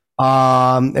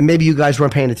 and maybe you guys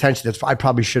weren't paying attention. I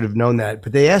probably should have known that,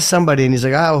 but they asked somebody and he's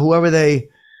like, whoever they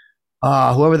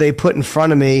put in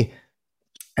front of me.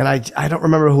 And I don't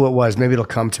remember who it was. Maybe it'll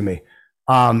come to me.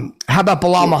 How about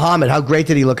Bilal Muhammad? How great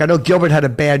did he look? I know Gilbert had a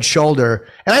bad shoulder.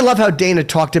 And I love how Dana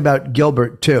talked about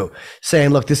Gilbert too,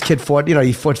 saying, look, this kid fought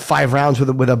 5 rounds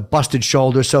with a busted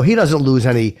shoulder. So he doesn't lose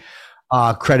any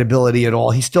credibility at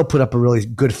all. He still put up a really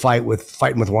good fighting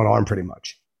with one arm pretty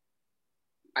much.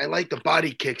 I like the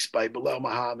body kicks by Bilal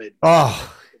Muhammad.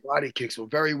 Oh, the body kicks were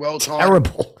very well timed.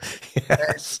 Terrible.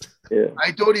 Yes. Yeah.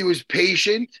 I thought he was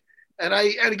patient. And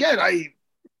I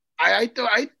don't know.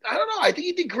 I think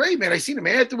he did great, man. I seen him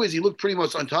afterwards. He looked pretty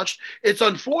much untouched. It's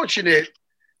unfortunate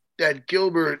that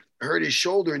Gilbert hurt his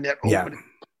shoulder in that opening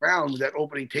round, that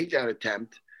opening takedown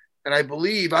attempt. And I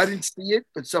believe, I didn't see it,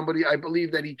 but I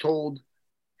believe that he told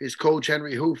his coach,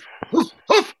 Henry Hoof,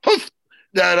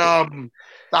 that,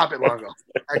 stop it, Longo.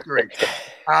 That's great.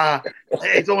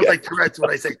 It's almost like Tourette's when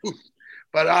I say Hoof.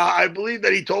 But I believe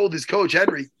that he told his coach,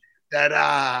 Henry,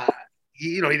 that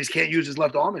he just can't use his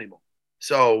left arm anymore.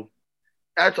 So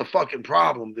that's a fucking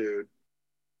problem, dude.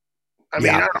 I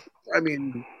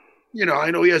mean,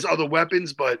 I know he has other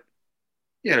weapons, but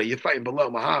you're fighting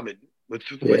Bilal Muhammad with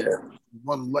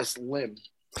one less limb.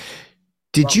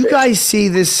 Did you guys see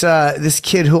this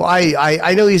kid who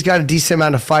I know he's got a decent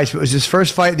amount of fights, but it was his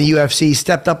first fight in the UFC. He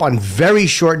stepped up on very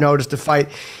short notice to fight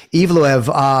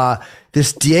Evloev.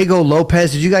 This Diego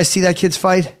Lopez. Did you guys see that kid's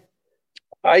fight?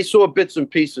 I saw bits and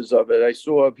pieces of it. I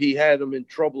saw he had him in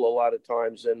trouble a lot of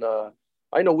times. And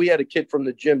I know we had a kid from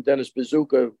the gym, Dennis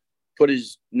Bazooka, put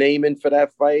his name in for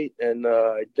that fight. And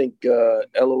I think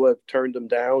Eloev turned him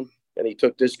down and he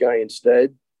took this guy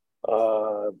instead.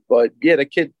 But yeah, the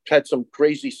kid had some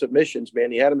crazy submissions,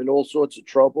 man. He had him in all sorts of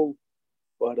trouble.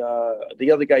 But the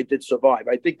other guy did survive.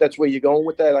 I think that's where you're going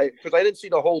with that. Because I didn't see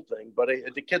the whole thing, but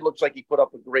the kid looks like he put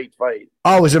up a great fight.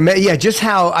 Oh, it was amazing. Yeah, just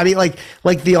how, I mean, like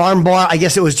the arm bar, I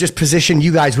guess it was just position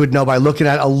you guys would know by looking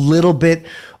at a little bit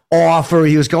off, or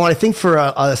he was going, I think,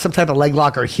 for some type of leg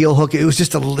lock or heel hook. It was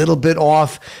just a little bit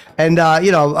off. And,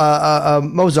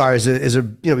 Mozart is a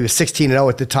he was 16-0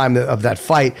 at the time of that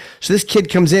fight. So this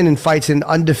kid comes in and fights an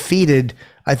undefeated,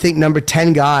 I think, number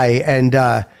 10 guy. And,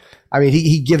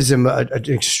 he gives him an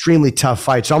extremely tough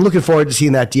fight. So I'm looking forward to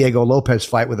seeing that Diego Lopez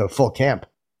fight with a full camp.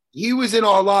 He was in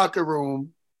our locker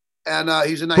room, and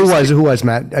he's a nice Who was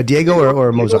Matt? Diego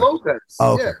or Mozart? Lopez.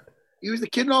 Oh, okay. Yeah. He was the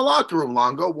kid in our locker room,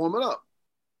 Longo, warming up.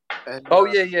 And,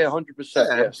 100%.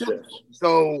 Yes.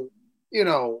 So,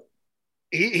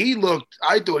 he looked,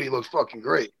 I thought he looked fucking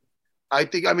great. I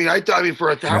think,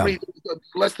 for how many,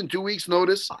 less than 2 weeks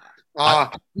notice?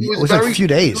 It was a few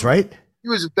days, right? He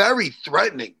was very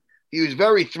threatening. He was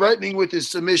very threatening with his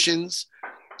submissions.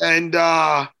 And,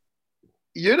 it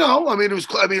was,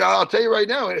 I'll tell you right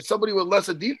now, if somebody with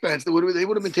lesser defense, they would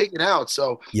have been taken out.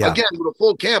 So, again, with a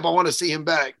full camp, I want to see him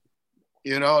back.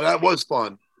 That was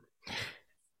fun.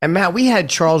 And Matt, we had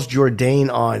Charles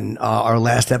Jourdain on our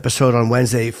last episode on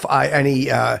Wednesday, and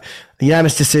he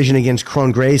unanimous decision against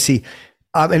Kron Gracie.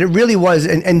 And it really was,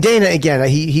 and Dana, again,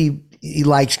 he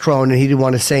likes Kron, and he didn't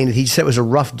want to say it. He said it was a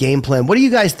rough game plan. What do you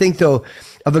guys think, though,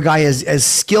 of a guy as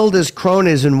skilled as Kron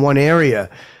is in one area,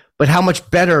 but how much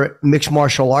better mixed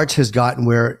martial arts has gotten,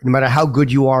 where no matter how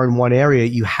good you are in one area,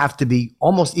 you have to be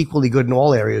almost equally good in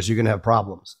all areas. You're going to have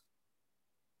problems.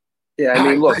 Yeah, I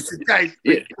mean, look. Guys,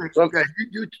 okay,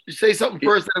 you say something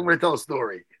first, then I'm going to tell a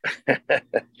story.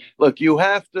 Look, you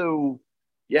have to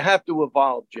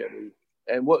evolve, Jimmy.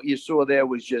 And what you saw there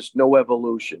was just no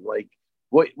evolution. Like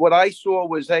what I saw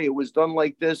was, hey, it was done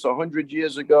like this 100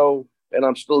 years ago, and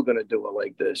I'm still going to do it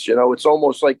like this. It's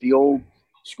almost like the old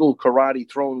school karate,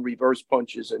 throwing reverse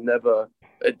punches and never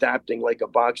adapting like a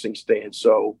boxing stance.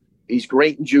 So he's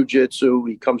great in jiu-jitsu.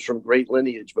 He comes from great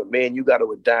lineage, but man, you got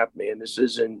to adapt, man. This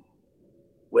isn't.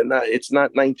 It's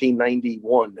not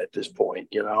 1991 at this point,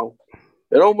 It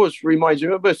almost reminds me,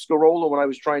 remember Scarola when I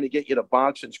was trying to get you to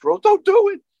box and Scarola, don't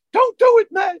do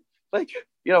it, man. Like,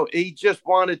 he just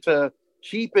wanted to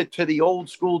keep it to the old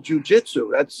school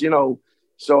jujitsu. That's,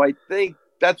 so I think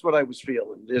that's what I was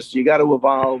feeling. You got to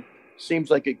evolve. Seems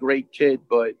like a great kid,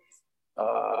 but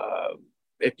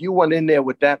if you went in there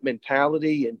with that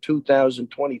mentality in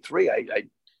 2023,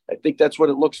 I think that's what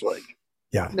it looks like.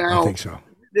 Yeah, Now, I think so.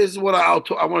 This is what I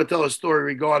want to tell a story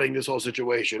regarding this whole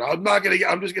situation. I'm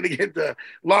just gonna get to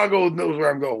Longo knows where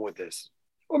I'm going with this.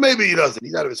 Or maybe he doesn't.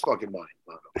 He's out of his fucking mind.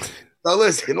 Longo. Now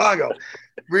listen, Longo.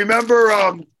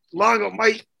 Remember, Longo,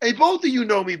 hey, both of you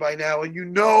know me by now, and you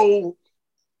know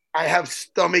I have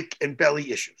stomach and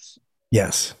belly issues.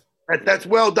 Yes. That's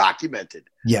well documented.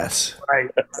 Yes. Right.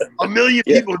 A million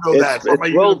people know that.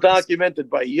 It's well documented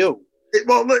by you.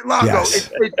 Well, Longo,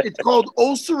 it's called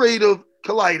ulcerative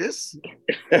colitis.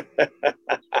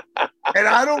 And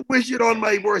I don't wish it on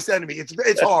my worst enemy.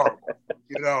 It's horrible,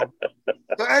 you know.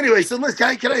 So anyway, so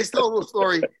listen, can I tell a little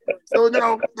story? So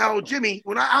now, Jimmy,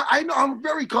 when I know I'm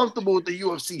very comfortable with the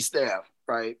UFC staff,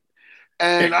 right?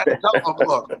 And I tell them,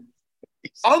 look,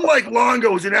 unlike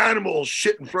Longo, who's an animal,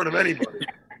 shit in front of anybody.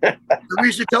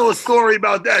 We should tell a story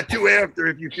about that too after,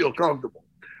 if you feel comfortable.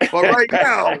 But right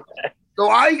now, so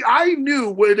I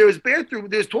knew where there's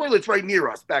toilets right near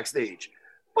us backstage.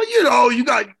 But you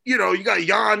got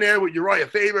Jan there with Uriah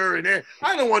Faber, and there.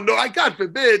 I don't want to know. God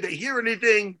forbid they hear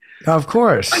anything. Of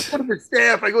course. I go to the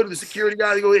staff. I go to the security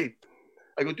guy. They go, hey,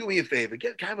 do me a favor.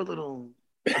 Can I have a toilet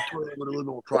with a little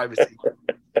more privacy,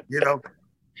 you know.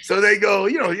 So they go,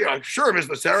 sure,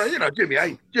 Mr. Serra, Jimmy,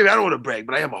 I don't want to brag,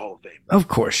 but I am a Hall of Fame. Of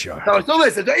course you are. So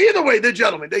listen, either way, they're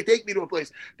gentlemen. They take me to a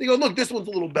place. They go, look, this one's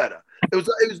a little better. It was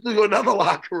to another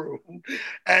locker room,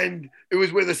 and it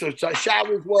was where the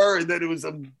showers were, and then it was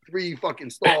 3 fucking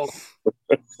stalls.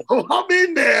 So I'm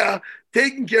in there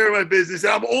taking care of my business,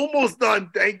 and I'm almost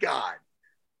done, thank God.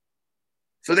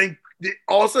 So then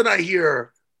all of a sudden I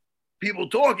hear people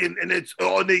talking, and they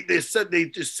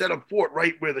just set up fort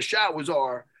right where the showers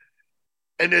are.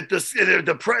 And they're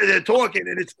talking,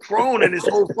 and it's Crone and his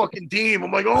whole fucking team.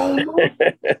 I'm like, oh no,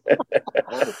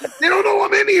 they don't know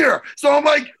I'm in here. So I'm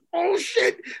like, oh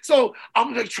shit. So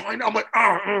I'm like trying to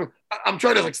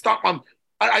like stop.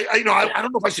 I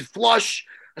don't know if I should flush.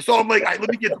 So I'm like, let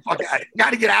me get the fuck out. I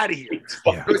gotta get out of here.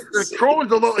 Yeah.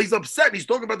 Crone's he's upset. He's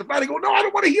talking about the fight. I go, no, I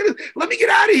don't want to hear this. Let me get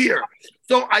out of here.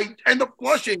 So I end up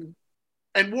flushing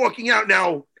and walking out.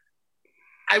 Now,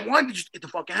 I wanted to just get the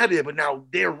fuck out of there, but now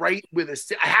they're right with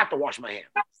us. I have to wash my hands.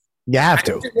 You have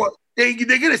to. They're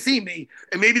gonna see me,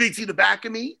 and maybe they'd see the back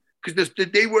of me because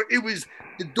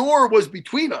the door was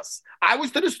between us. I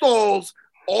was to the stalls.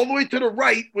 All the way to the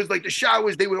right was like the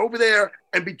showers. They were over there,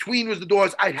 and between was the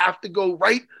doors. I'd have to go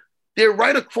right. They're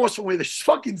right across from where the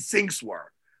fucking sinks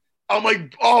were. I'm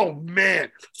like, oh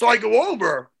man. So I go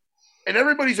over, and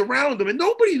everybody's around them, and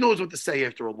nobody knows what to say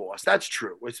after a loss. That's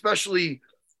true, especially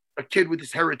a kid with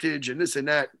his heritage and this and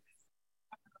that.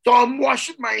 So I'm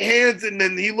washing my hands, and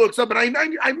then he looks up, and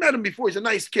I met him before. He's a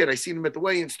nice kid. I seen him at the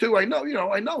weigh-ins too. I know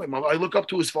him. I look up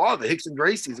to his father, Hickson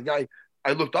Gracie. He's a guy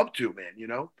I looked up to,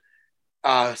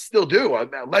 man. Still do.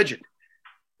 I'm a legend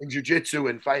in jiu-jitsu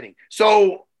and fighting.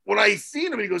 So when I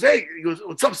seen him, he goes,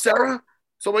 what's up, Serra?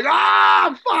 So I'm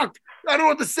like, fuck. I don't know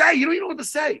what to say. You don't know what to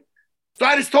say. So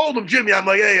I just told him, Jimmy, I'm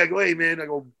like, hey, man. I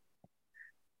go,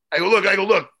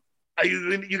 look.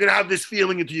 You're gonna have this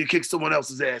feeling until you kick someone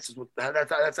else's ass.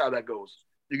 That's how that goes.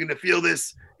 You're gonna feel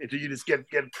this until you just get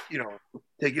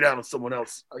take it out on someone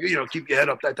else. Keep your head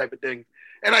up, that type of thing.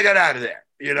 And I got out of there,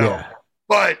 Yeah.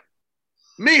 But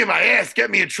me and my ass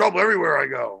get me in trouble everywhere I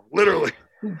go, literally.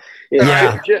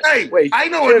 Yeah. Hey, I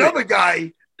know another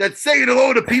guy that's saying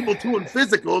hello to people doing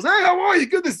physicals. Hey, how are you?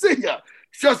 Good to see you.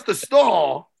 Just a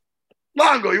stall.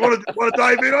 Longo, you want to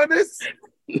dive in on this?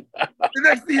 The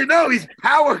next thing you know, he's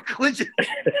power clinching.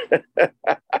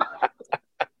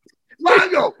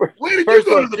 Longo, where did you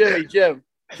go to the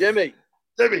Jimmy.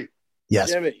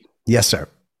 Yes. Jimmy. Yes, sir.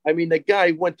 I mean, the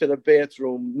guy went to the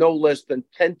bathroom no less than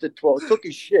 10 to 12, took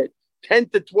his shit 10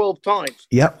 to 12 times.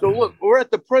 Yep. So look, we're at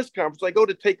the press conference. I go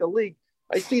to take a leak.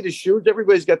 I see the shoes.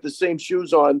 Everybody's got the same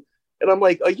shoes on. And I'm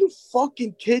like, are you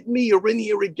fucking kidding me? You're in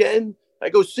here again? I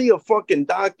go see a fucking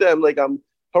doctor. I'm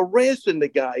harassing the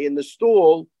guy in the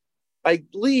stall. I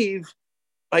leave.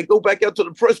 I go back out to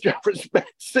the press conference, back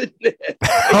sitting there.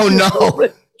 Oh no,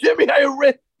 Jimmy!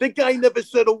 The guy never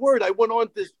said a word. I went on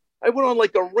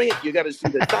like a rant. You got to see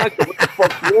the doctor. What the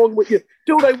fuck's wrong with you,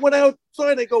 dude? I went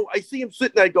outside. I see him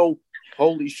sitting. I go,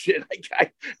 holy shit!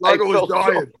 I was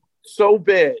dying. So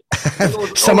bad.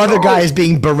 Some other guy is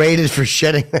being berated for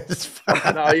shedding this.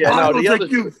 The other,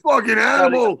 you fucking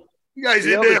animal. You guys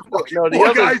in there.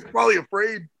 The guy's probably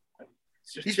afraid.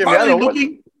 He's probably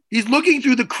looking. He's looking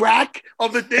through the crack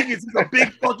of the thing. It's a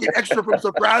big fucking extra from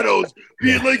Sopranos,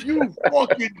 being like, "You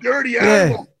fucking dirty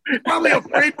animal." He's probably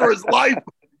afraid for his life.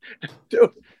 Dude,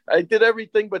 I did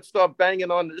everything but start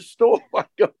banging on the store.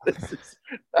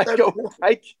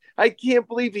 I can't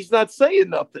believe he's not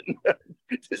saying nothing.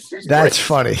 That's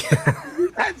funny.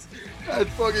 That's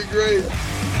fucking great.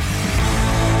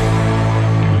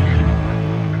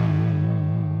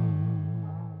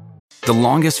 The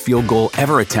longest field goal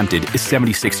ever attempted is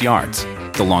 76 yards.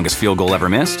 The longest field goal ever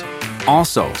missed?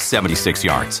 Also 76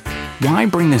 yards. Why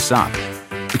bring this up?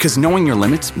 Because knowing your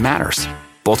limits matters,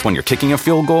 both when you're kicking a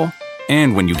field goal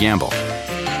and when you gamble.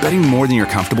 Betting more than you're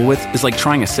comfortable with is like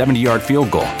trying a 70-yard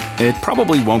field goal. It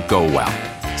probably won't go well.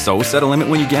 So set a limit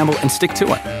when you gamble and stick to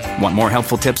it. Want more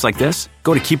helpful tips like this?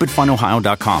 Go to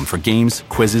keepitfunohio.com for games,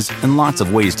 quizzes, and lots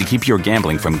of ways to keep your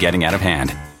gambling from getting out of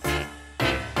hand.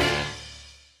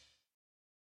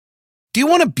 Do you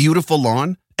want a beautiful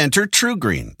lawn? Enter True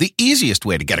Green, the easiest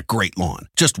way to get a great lawn.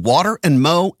 Just water and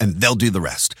mow, and they'll do the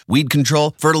rest. Weed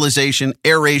control, fertilization,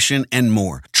 aeration, and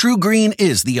more. True Green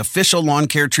is the official lawn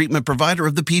care treatment provider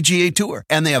of the PGA Tour,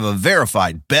 and they have a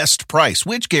verified best price,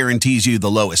 which guarantees you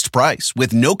the lowest price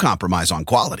with no compromise on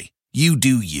quality. You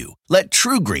do you. Let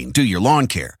True Green do your lawn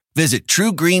care. Visit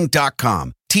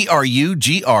truegreen.com, TRUGREEN.com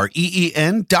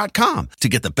to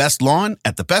get the best lawn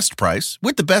at the best price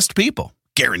with the best people.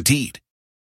 Guaranteed.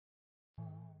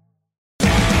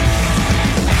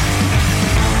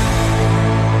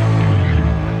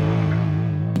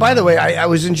 By the way, I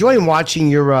was enjoying watching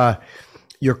your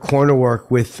corner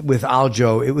work with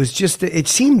Aljo. It was just, it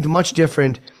seemed much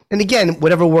different. And again,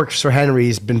 whatever works for Henry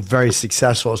has been very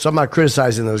successful. So I'm not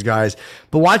criticizing those guys,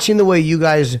 but watching the way you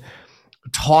guys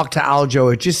talk to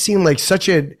Aljo, it just seemed like such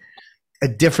a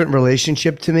different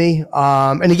relationship to me.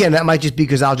 And again, that might just be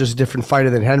because Aljo's a different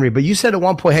fighter than Henry. But you said at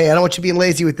one point, hey, I don't want you being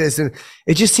lazy with this. And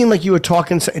it just seemed like you were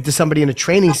talking to somebody in a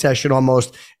training session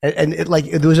almost. And it, like,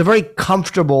 there was a very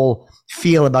comfortable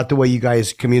feel about the way you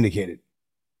guys communicated.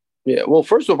 Yeah, well,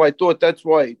 first off, I thought that's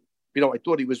why, I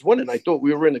thought he was winning. I thought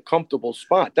we were in a comfortable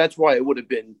spot. That's why it would have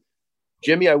been,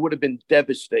 Jimmy, I would have been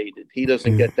devastated. He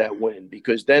doesn't get that win,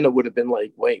 because then it would have been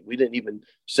like, wait, we didn't even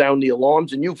sound the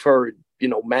alarms. And you've heard,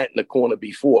 Matt in the corner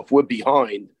before. If we're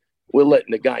behind, we're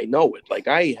letting the guy know it. Like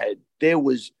there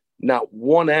was not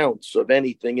 1 ounce of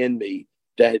anything in me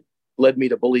that led me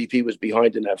to believe he was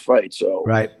behind in that fight. So,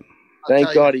 right.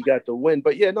 Thank God he got the win.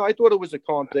 But yeah, no, I thought it was a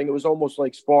calm thing. It was almost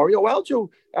like sparring.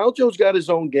 Aljo's got his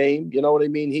own game. You know what I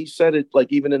mean? He said it,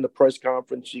 like, even in the press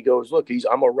conference, he goes, look,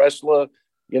 I'm a wrestler.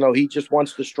 He just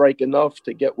wants to strike enough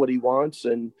to get what he wants.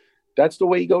 And that's the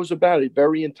way he goes about it.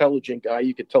 Very intelligent guy.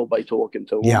 You could tell by talking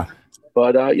to him. Yeah.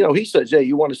 But, he says, hey,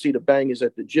 you want to see the bangers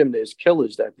at the gym? There's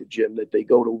killers at the gym that they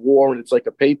go to war, and it's like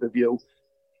a pay-per-view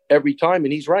every time.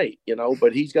 And he's right,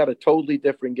 but he's got a totally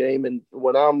different game. And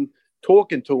when I'm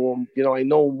talking to him, I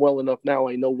know him well enough now.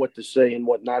 I know what to say and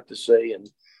what not to say, and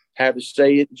how to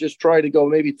say it. Just try to go,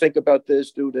 maybe think about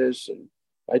this, do this. And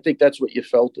I think that's what you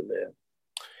felt in there.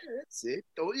 That's it.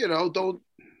 Don't.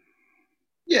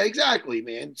 Yeah, exactly,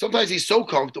 man. Sometimes he's so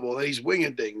comfortable that he's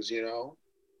winging things,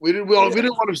 We didn't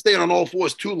want him staying on all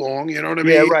fours too long, you know what I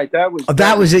mean? Yeah, right. That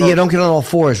was it. Yeah, don't get on all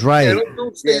fours, right? Yeah,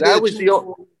 don't stay there that was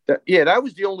that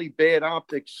was the only bad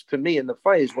optics to me in the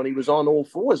fight, is when he was on all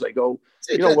fours. I go,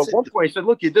 at one point I said,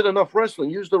 look, you did enough wrestling.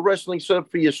 Use the wrestling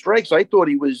setup for your strikes. I thought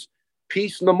he was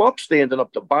piecing them up, standing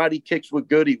up. The body kicks were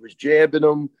good. He was jabbing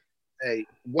them. Hey,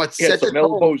 what set the tone?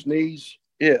 Elbows, knees.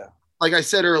 Yeah. Like I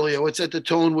said earlier, what set the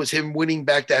tone was him winning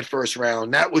back that first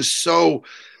round. That was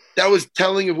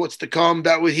telling of what's to come.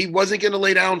 He wasn't going to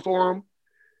lay down for him.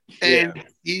 And,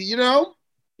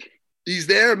 he's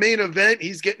there, main event.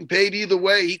 He's getting paid either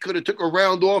way. He could have took a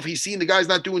round off. He's seen the guy's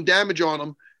not doing damage on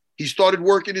him. He started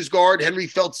working his guard. Henry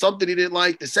felt something he didn't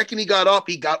like. The second he got up,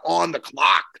 he got on the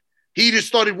clock. He just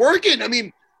started working. I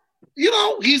mean,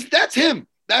 that's him.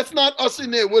 That's not us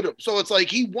in there with him. So it's like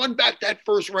he won back that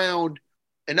first round,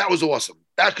 and that was awesome.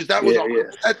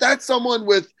 That's someone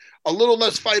with a little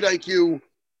less fight IQ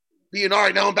being, all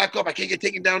right, now I'm back up. I can't get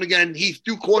taken down again. He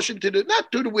threw caution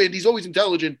not to the wind. He's always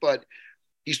intelligent, but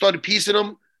he started piecing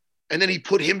him, and then he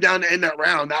put him down to end that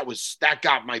round. That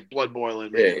got my blood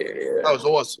boiling, man. Yeah. That was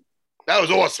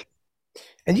awesome.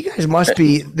 And you guys must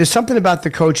be, there's something about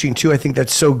the coaching too, I think,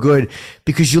 that's so good,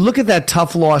 because you look at that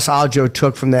tough loss Aljo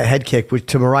took from that head kick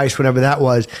to Moraes, whenever that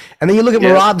was, and then you look at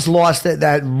Merab's loss,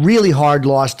 that really hard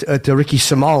loss to Ricky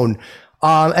Simone,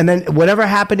 and then whatever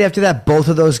happened after that, both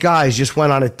of those guys just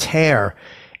went on a tear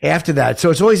after that.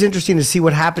 So it's always interesting to see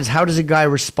what happens. How does a guy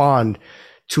respond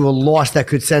to a loss that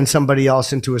could send somebody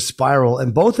else into a spiral?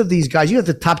 And both of these guys, you have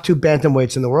the top 2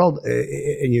 bantamweights in the world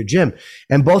in your gym,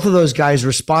 and both of those guys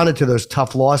responded to those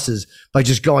tough losses by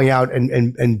just going out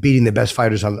and beating the best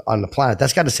fighters on the planet.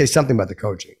 That's got to say something about the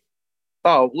coaching.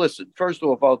 Oh, listen, first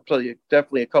off, I'll tell you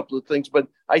definitely a couple of things, but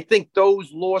I think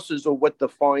those losses are what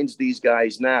defines these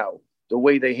guys now. the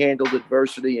way they handled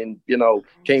adversity and,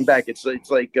 came back. It's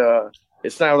like,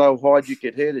 it's not how hard you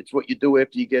get hit. It's what you do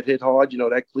after you get hit hard.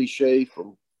 That cliche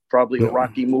from probably a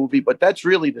Rocky movie, but that's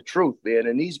really the truth, man.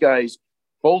 And these guys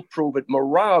both prove it.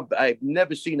 Merab, I've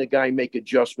never seen a guy make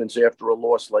adjustments after a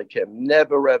loss like him.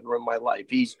 Never, ever in my life.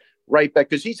 He's right back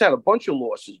because he's had a bunch of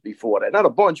losses before that. Not a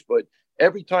bunch, but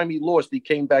every time he lost, he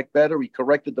came back better. He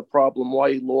corrected the problem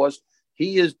why he lost.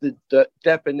 He is the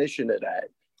definition of that.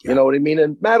 You know what I mean?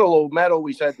 And Matt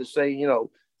always had to say, you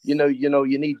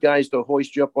need guys to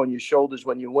hoist you up on your shoulders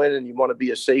when you win, and you want to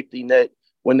be a safety net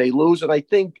when they lose. And I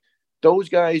think those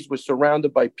guys were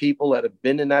surrounded by people that have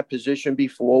been in that position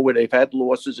before, where they've had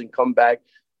losses and come back.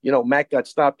 Matt got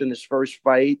stopped in his first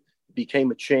fight, became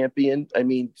a champion. I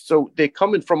mean, so they're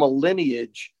coming from a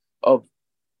lineage of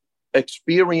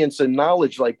experience and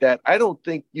knowledge like that. I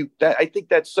think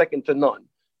that's second to none.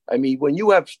 I mean, when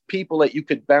you have people that you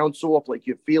could bounce off, like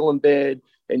you're feeling bad,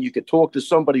 and you could talk to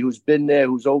somebody who's been there,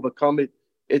 who's overcome it,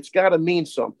 it's got to mean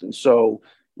something. So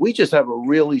we just have a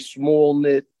really small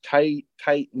knit, tight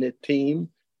knit team.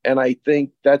 And I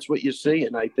think that's what you see.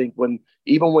 And I think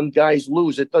even when guys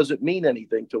lose, it doesn't mean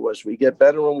anything to us. We get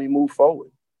better and we move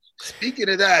forward. Speaking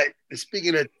of that,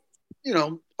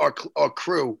 our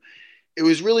crew, it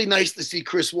was really nice to see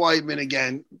Chris Weidman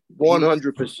again.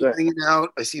 100%. Hanging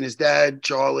out. I seen his dad,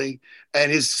 Charlie, and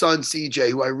his son,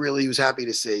 CJ, who I really was happy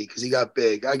to see because he got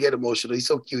big. I get emotional. He's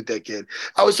so cute, that kid.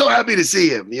 I was so happy to see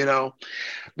him,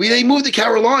 They moved to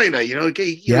Carolina, he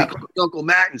called Uncle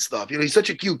Matt and stuff. He's such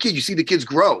a cute kid. You see the kids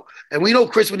grow. And we know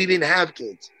Chris when he didn't have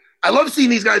kids. I love seeing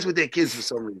these guys with their kids for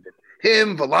some reason.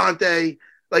 Him, Valiant,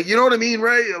 you know what I mean,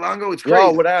 Ray? Longo, it's crazy.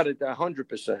 No, without it,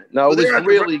 100%. No, it was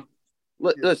really...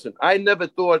 Listen, I never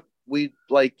thought we'd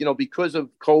because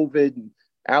of COVID and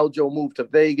Aljo moved to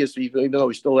Vegas, even though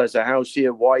he still has a house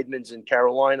here, Weidman's in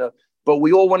Carolina. But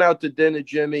we all went out to dinner,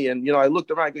 Jimmy. And, I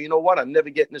looked around and go, you know what? I'm never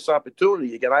getting this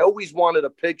opportunity again. I always wanted a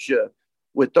picture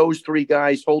with those three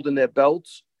guys holding their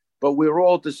belts. But we were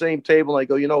all at the same table. And I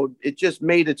go, it just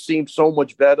made it seem so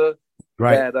much better.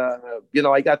 Right. That,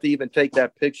 I got to even take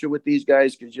that picture with these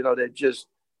guys because, they're just,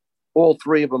 all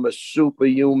three of them are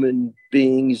superhuman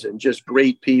beings and just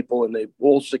great people, and they're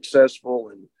all successful.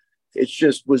 And it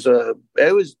just was I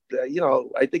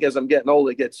think as I'm getting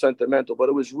older, it gets sentimental, but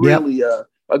it was really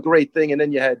a great thing. And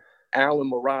then you had Al and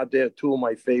Merab there, two of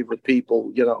my favorite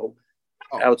people,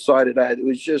 outside of that. It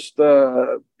was just,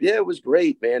 it was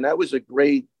great, man. That was a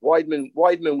great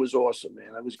Weidman was awesome,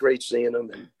 man. It was great seeing him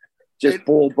and just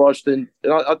ball busting.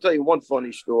 And I'll tell you one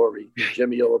funny story,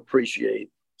 Jimmy, you'll appreciate.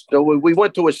 So we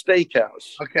went to a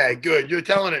steakhouse. Okay, good. You're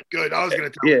telling it. Good. I was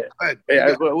going to tell you.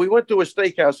 Yeah. We went to a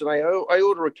steakhouse, and I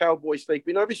order a cowboy steak.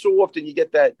 Every so often you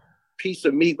get that piece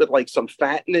of meat with like some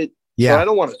fat in it. Yeah. So I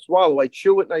don't want to swallow. I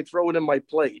chew it and I throw it in my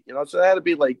plate. So that had to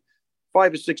be like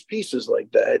 5 or 6 pieces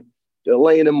like that. They're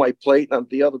laying in my plate, and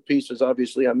the other pieces,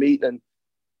 obviously, I'm eating. And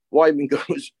Weidman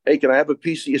goes, "Hey, can I have a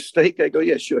piece of your steak?" I go,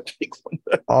 "Yeah, sure, take one."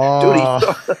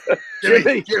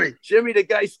 Dude, Jimmy, the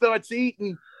guy starts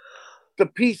eating the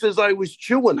pieces I was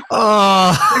chewing.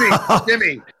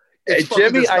 Jimmy,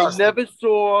 I never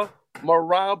saw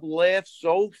Merab laugh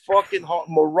so fucking hard.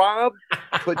 Merab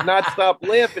could not stop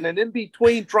laughing, and in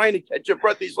between trying to catch a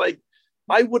breath, he's like,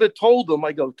 I would have told him.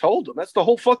 I go, told him? That's the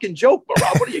whole fucking joke,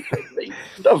 Merab. What are you kidding me?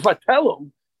 If I tell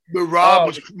him.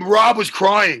 Merab was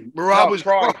crying. Merab was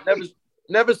crying.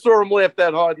 Never saw him laugh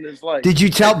that hard in his life. Did you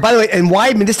tell, by the way, and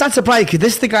Weidman, this is not surprising because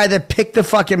this is the guy that picked the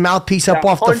fucking mouthpiece up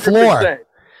off the floor.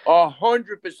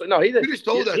 100%. No, he didn't. You just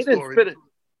told that story.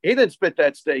 He didn't spit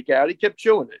that steak out. He kept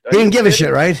chewing it. He didn't give a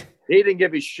shit, right? He didn't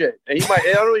give a shit. And he might.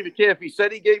 I don't even care if he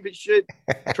said he gave a shit.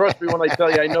 Trust me when I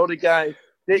tell you, I know the guy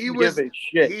didn't give a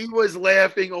shit. He was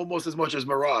laughing almost as much as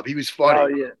Merab. He was funny. Oh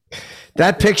yeah.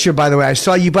 That picture, by the way, I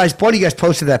saw you guys. Both of you guys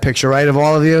posted that picture, right? Of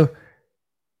all of you.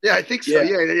 Yeah, I think so.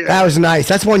 Yeah. That was nice.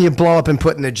 That's one you blow up and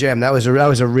put in the gym. That was a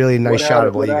really nice shot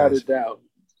of all you guys.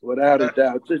 Without a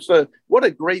doubt. It's what a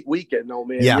great weekend, though,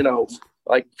 man. Yeah.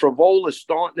 Like Frevola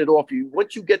starting it off.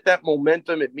 Once you get that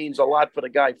momentum, it means a lot for the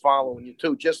guy following you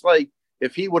too. Just like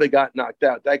if he would have got knocked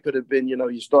out, that could have been,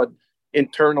 you start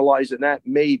internalizing that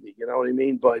maybe, you know what I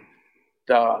mean? But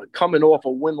coming off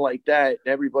a win like that,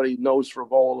 everybody knows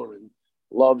Frevola and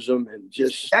loves him, and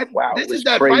just wow. This is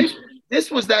that fight.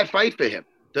 This was that fight for him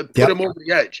to put him over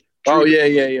the edge. Oh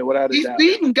yeah, without a doubt. He's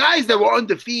beating guys that were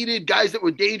undefeated, guys that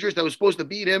were dangerous, that were supposed to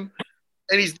beat him,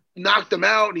 and he's knocked them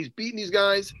out, and he's beating these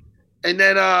guys. And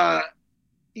then,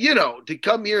 to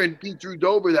come here and beat Drew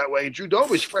Dober that way. Drew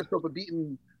Dober's fresh off of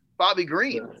beating Bobby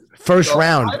Green. First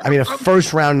round. A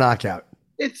first round knockout.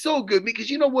 It's so good because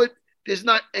you know what? There's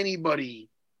not anybody.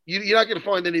 You're not going to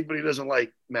find anybody who doesn't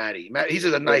like Matty. He's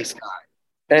a nice guy.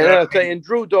 And and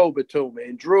Drew Dober too,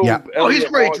 man. Drew, yeah. He's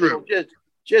great, Drew.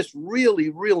 Just really,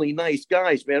 really nice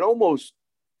guys, man. Almost,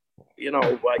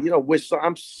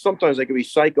 sometimes I can be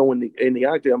psycho in the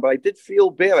octagon, but I did feel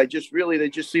bad. They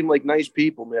just seem like nice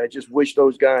people, man. I just wish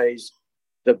those guys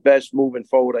the best moving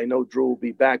forward. I know Drew will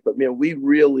be back, but man, we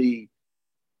really,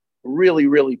 really,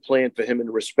 really planned for him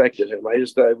and respected him. I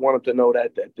want him to know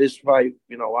that this fight,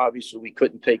 obviously we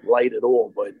couldn't take light at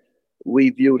all, but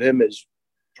we viewed him as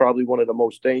probably one of the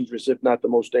most dangerous, if not the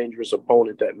most dangerous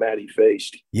opponent that Matty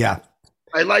faced. Yeah.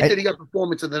 I like that he got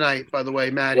performance of the night, by the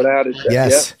way, Matty. Without a doubt.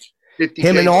 Yes. Yeah.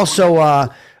 Him and also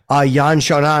Jan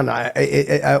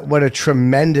Shonan. What a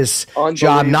tremendous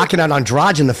job knocking out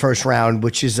Andrade in the first round,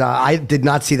 which is, I did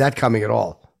not see that coming at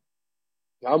all.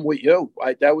 I'm with you.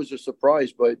 That was a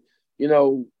surprise, but,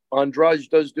 Andrade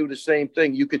does do the same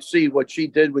thing. You could see what she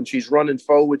did when she's running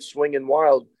forward, swinging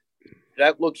wild.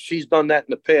 She's done that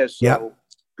in the past. So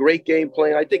great game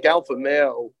plan. I think Alpha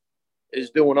Male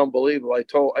is doing unbelievable. I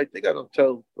don't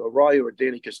tell Raya or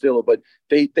Danny Castillo, but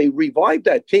they revived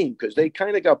that team because they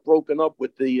kind of got broken up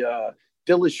with the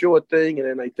Dillashaw thing, and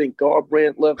then I think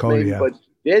Garbrandt left but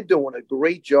they're doing a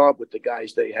great job with the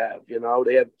guys they have.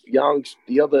 They have Yang,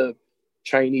 the other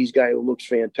Chinese guy who looks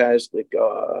fantastic.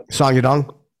 Song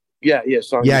Yadong? Yeah,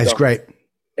 Song Yeah, Yadong. it's great.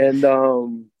 And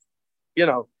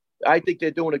I think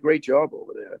they're doing a great job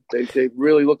over there. They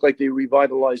really look like they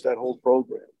revitalized that whole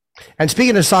program. And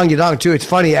speaking of Song Yadong too, it's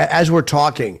funny as we're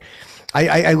talking,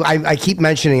 I keep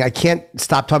mentioning, I can't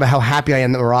stop talking about how happy I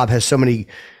am that Merab has so many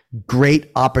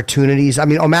great opportunities. I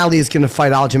mean, O'Malley is going to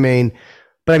fight Aljamain,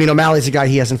 but I mean, O'Malley's a guy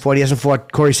he hasn't fought. He hasn't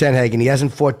fought Corey Sandhagen. He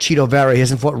hasn't fought Cheeto Vera. He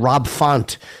hasn't fought Rob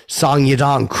Font, Song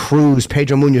Yadong, Cruz,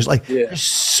 Pedro Munoz. There's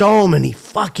so many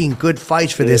fucking good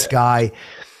fights for this guy.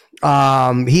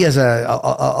 He has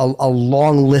a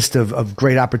long list of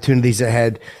great opportunities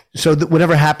ahead. So that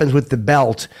whatever happens with the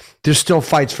belt, there's still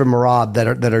fights for Merab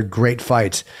that are great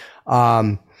fights.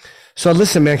 So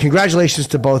listen, man, congratulations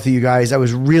to both of you guys. I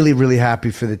was really, really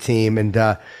happy for the team. And,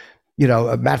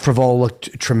 Matt Frevola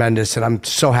looked tremendous, and I'm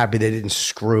so happy they didn't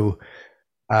screw.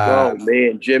 Oh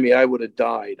man, Jimmy, I would have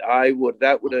died.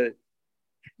 That would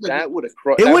have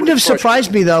crushed. It wouldn't have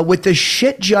surprised me though, with the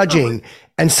shit judging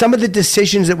and some of the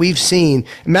decisions that we've seen.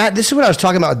 Matt, this is what I was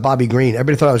talking about with Bobby Green.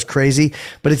 Everybody thought I was crazy,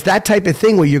 but it's that type of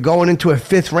thing where you're going into a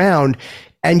fifth round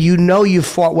and you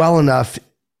fought well enough.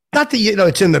 Not that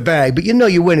it's in the bag, but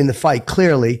you're winning the fight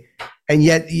clearly, and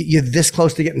yet you're this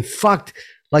close to getting fucked.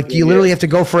 Like you literally have to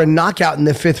go for a knockout in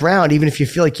the fifth round, even if you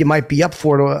feel like you might be up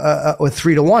 4-1 or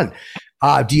 3-1.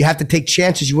 Do you have to take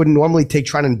chances you wouldn't normally take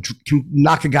trying to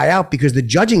knock a guy out because the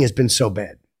judging has been so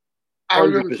bad? I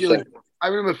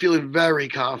remember feeling very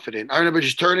confident. I remember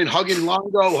just turning, hugging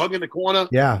Longo, hugging the corner.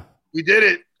 Yeah. We did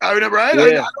it. I remember, I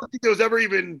don't think there was ever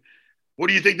even, what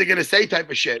do you think they're going to say type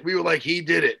of shit. We were like, he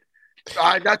did it.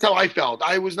 That's how I felt.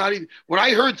 I was not even, when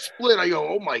I heard split, I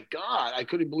go, oh my God, I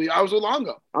couldn't believe I was with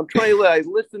Longo. I'm telling you, I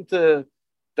listened to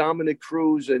Dominic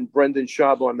Cruz and Brendan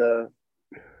Schaub on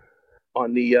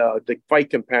the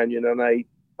Fight Companion, and I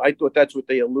thought that's what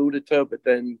they alluded to, but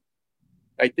then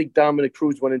I think Dominic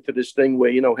Cruz went into this thing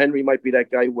where, Henry might be that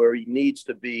guy where he needs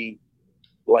to be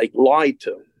lied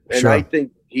to. And sure. I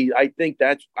think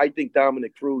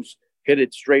Dominic Cruz hit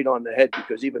it straight on the head,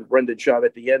 because even Brendan Schaub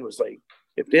at the end was like,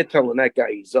 if they're telling that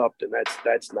guy he's up, then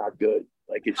that's not good.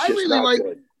 It's just really not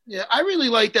good. Yeah, I really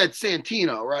like that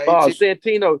Santino, right? Oh,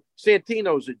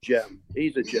 Santino's a gem.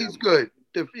 He's a gem. He's good.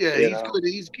 Yeah, he's good.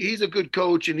 He's a good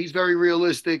coach, and he's very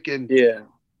realistic. And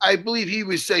I believe he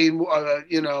was saying, I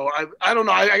don't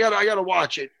know. I gotta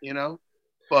watch it,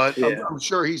 but I'm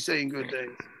sure he's saying good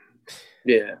things.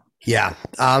 Yeah. Yeah.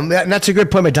 And that's a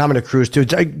good point by Dominic Cruz, too.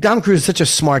 Dominic Cruz is such a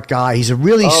smart guy. He's a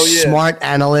really smart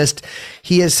analyst.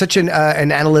 He has such an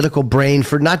analytical brain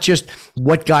for not just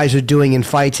what guys are doing in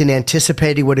fights and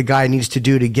anticipating what a guy needs to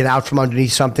do to get out from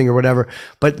underneath something or whatever,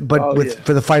 but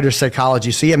for the fighter's psychology.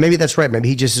 So, yeah, maybe that's right. Maybe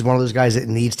he just is one of those guys that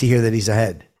needs to hear that he's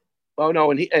ahead. Oh,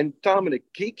 no, and Dominic,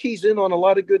 he keys in on a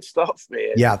lot of good stuff,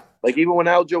 man. Yeah. Even when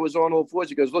Aljo was on all fours,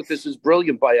 he goes, look, this is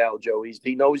brilliant by Aljo.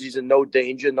 He knows he's in no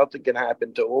danger. Nothing can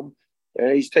happen to him.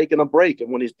 And he's taking a break. And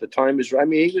when the time is right, I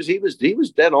mean, he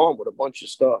was dead on with a bunch of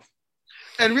stuff.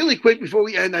 And really quick before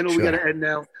we end, I know we got to end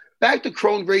now. Back to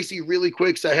Crone Gracie really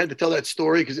quick, so I had to tell that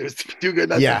story because it was too good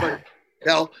not to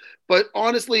tell. But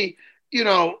honestly,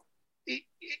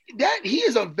 that he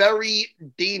is a very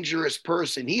dangerous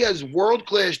person. He has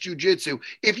world-class jiu-jitsu.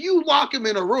 If you lock him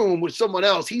in a room with someone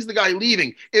else, he's the guy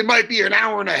leaving. It might be an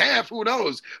hour and a half, who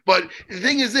knows? But the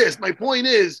thing is this, my point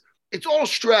is, it's all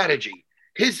strategy.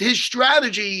 His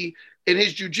strategy in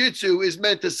his jiu-jitsu is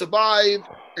meant to survive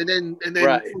and then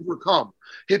Right. overcome.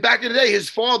 Back in the day, his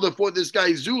father fought this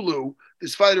guy Zulu,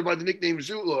 this fighter by the nickname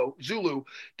Zulu.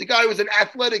 The guy was an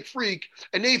athletic freak,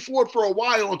 and they fought for a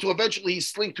while until eventually he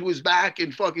slinked to his back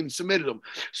and fucking submitted him.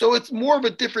 So it's more of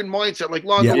a different mindset, like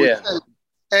Longo was saying.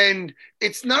 And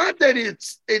it's not that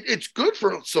it's good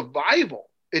for survival.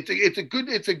 He's a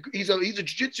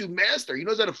jiu-jitsu master. He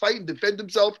knows how to fight and defend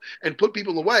himself and put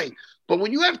people away. But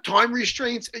when you have time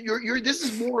restraints, this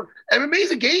is more, MMA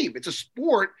is a game. It's a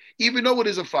sport, even though it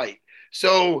is a fight.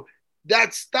 So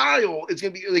that style is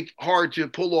going to be like hard to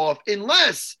pull off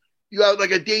unless you have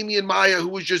like a Damian Maia who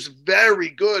was just very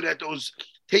good at those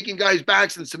taking guys'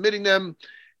 backs and submitting them.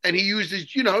 And he used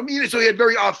his, so he had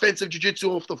very offensive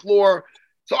jiu-jitsu off the floor.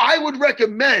 So I would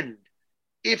recommend,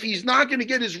 if he's not going to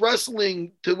get his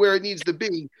wrestling to where it needs to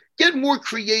be, get more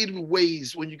creative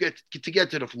ways when you get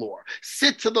to the floor.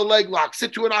 Sit to the leg lock,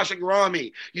 sit to an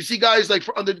ashigarami. You see guys like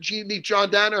underneath John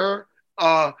Danaher,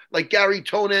 like Gary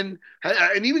Tonin,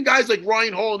 and even guys like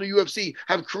Ryan Hall in the UFC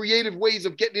have creative ways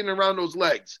of getting in and around those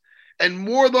legs. And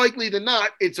more likely than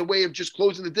not, it's a way of just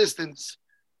closing the distance,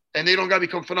 and they don't got to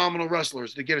become phenomenal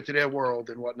wrestlers to get it to their world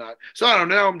and whatnot. So I don't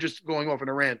know. I'm just going off in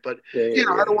a rant, but I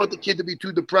don't want the kid to be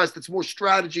too depressed. It's more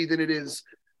strategy than it is,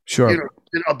 than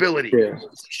ability. Yeah.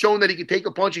 Showing that he can take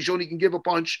a punch. He's showing he can give a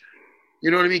punch.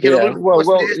 You know what I mean? Get a little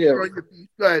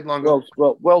Go ahead, Longo.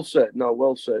 Well said. No,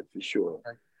 well said for sure.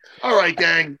 All right,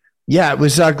 gang. Yeah, it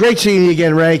was great seeing you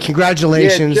again, Ray.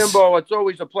 Congratulations. Yeah, Jimbo, it's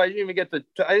always a pleasure. I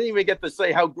didn't even get to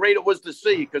say how great it was to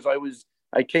see you because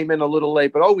I came in a little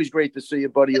late, but always great to see you,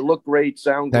 buddy. You look great,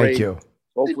 sound great. Thank you.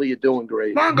 Hopefully you're doing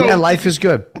great. Yeah, life is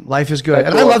good. Life is good.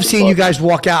 And I love seeing you guys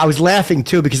walk out. I was laughing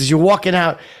too because as you're walking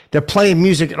out, they're playing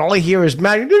music and all I hear is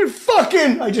Matt.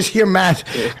 I just hear Matt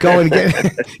going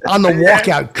on the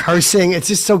walkout cursing. It's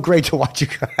just so great to watch you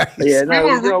guys. Yeah,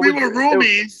 we were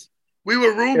roomies. We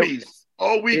were roomies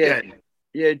all weekend.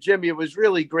 Yeah, Jimmy, it was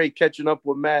really great catching up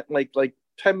with Matt. Like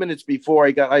 10 minutes before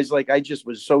I just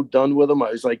was so done with him.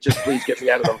 I was like, just please get me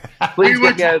out of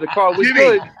the car. It was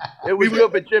good. It was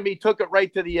good, but Jimmy took it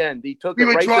right to the end. He took it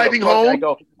right driving home. I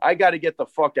go, I got to get the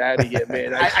fuck out of here,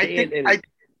 man.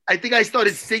 I think I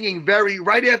started singing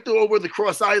right after over the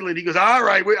Cross Island. He goes, all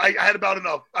right, I had about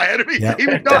enough. I had to be. Yeah,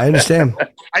 I understand.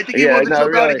 I think he wanted to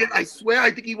jump out again. I swear,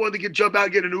 I think he wanted to jump out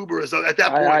and get an Uber. So at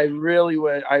that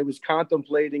point, I was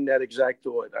contemplating that exact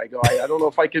thought. I go, I don't know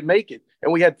if I could make it.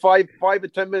 And we had 5 or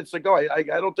 10 minutes to go. I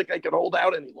don't think I could hold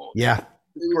out anymore. Yeah.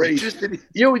 Great.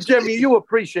 You, Jimmy, you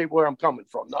appreciate where I'm coming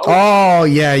from, no? Oh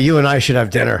yeah, you and I should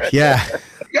have dinner. Yeah.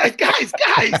 guys,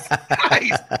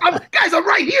 I'm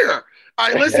right here. All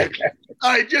right, listen.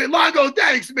 All right, Longo,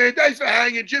 thanks, man. Thanks for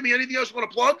hanging. Jimmy, anything else you want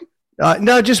to plug?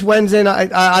 No, just Wednesday.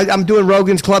 I'm doing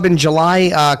Rogan's Club in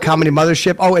July, Comedy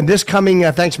Mothership. Oh, and this coming,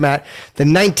 thanks, Matt. The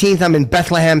 19th, I'm in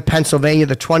Bethlehem, Pennsylvania.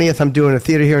 The 20th, I'm doing a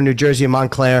theater here in New Jersey, in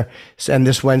Montclair. And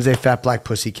this Wednesday, Fat Black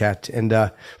Pussycat. And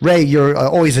Ray, you're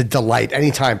always a delight.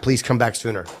 Anytime, please come back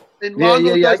sooner.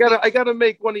 Yeah. I gotta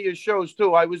make one of your shows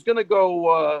too. I was gonna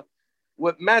go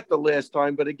with Matt the last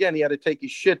time, but again, he had to take his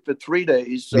shit for 3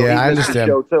 days. So yeah, I understand.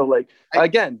 Show too. Like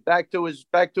again, back to his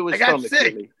stomach.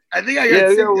 Sick. I think I got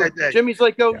sick that day. Jimmy's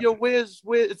like, where's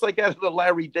it's like out of the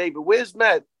Larry David. Where's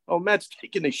Matt? Oh, Matt's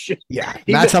taking his shit. Yeah,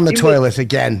 Matt's on the toilet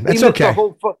again. That's okay.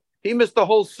 He missed the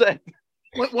whole set.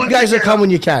 You guys are come when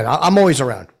you can. I'm always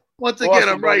around. Once again,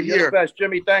 I'm right here. You're the best,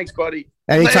 Jimmy. Thanks, buddy.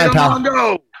 Anytime, pal.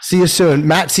 Longo. See you soon.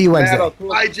 Matt, see you Wednesday.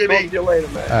 Bye, Jimmy. Talk to you later,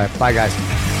 man. All right, bye, guys.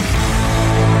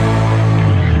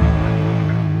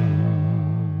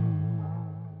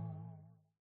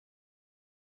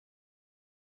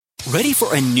 Ready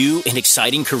for a new and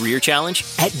exciting career challenge?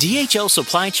 At DHL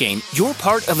Supply Chain, you're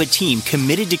part of a team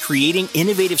committed to creating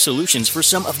innovative solutions for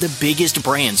some of the biggest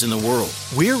brands in the world.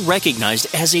 We're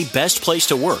recognized as a best place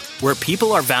to work, where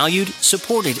people are valued,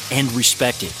 supported, and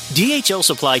respected. DHL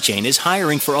Supply Chain is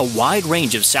hiring for a wide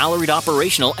range of salaried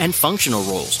operational and functional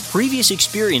roles. Previous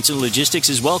experience in logistics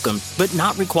is welcome, but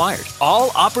not required.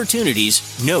 All opportunities,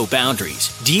 no boundaries.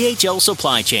 DHL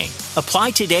Supply Chain.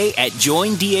 Apply today at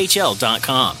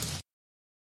joindhl.com.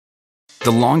 The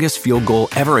longest field goal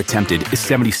ever attempted is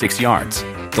 76 yards.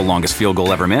 The longest field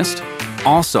goal ever missed?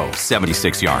 Also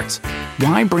 76 yards.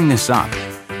 Why bring this up?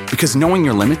 Because knowing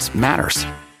your limits matters,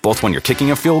 both when you're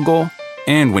kicking a field goal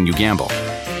and when you gamble.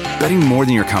 Betting more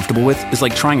than you're comfortable with is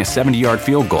like trying a 70-yard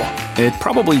field goal. It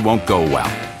probably won't go well.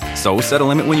 So set a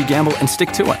limit when you gamble and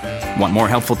stick to it. Want more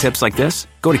helpful tips like this?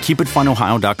 Go to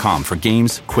keepitfunohio.com for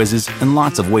games, quizzes, and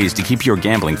lots of ways to keep your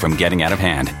gambling from getting out of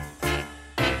hand.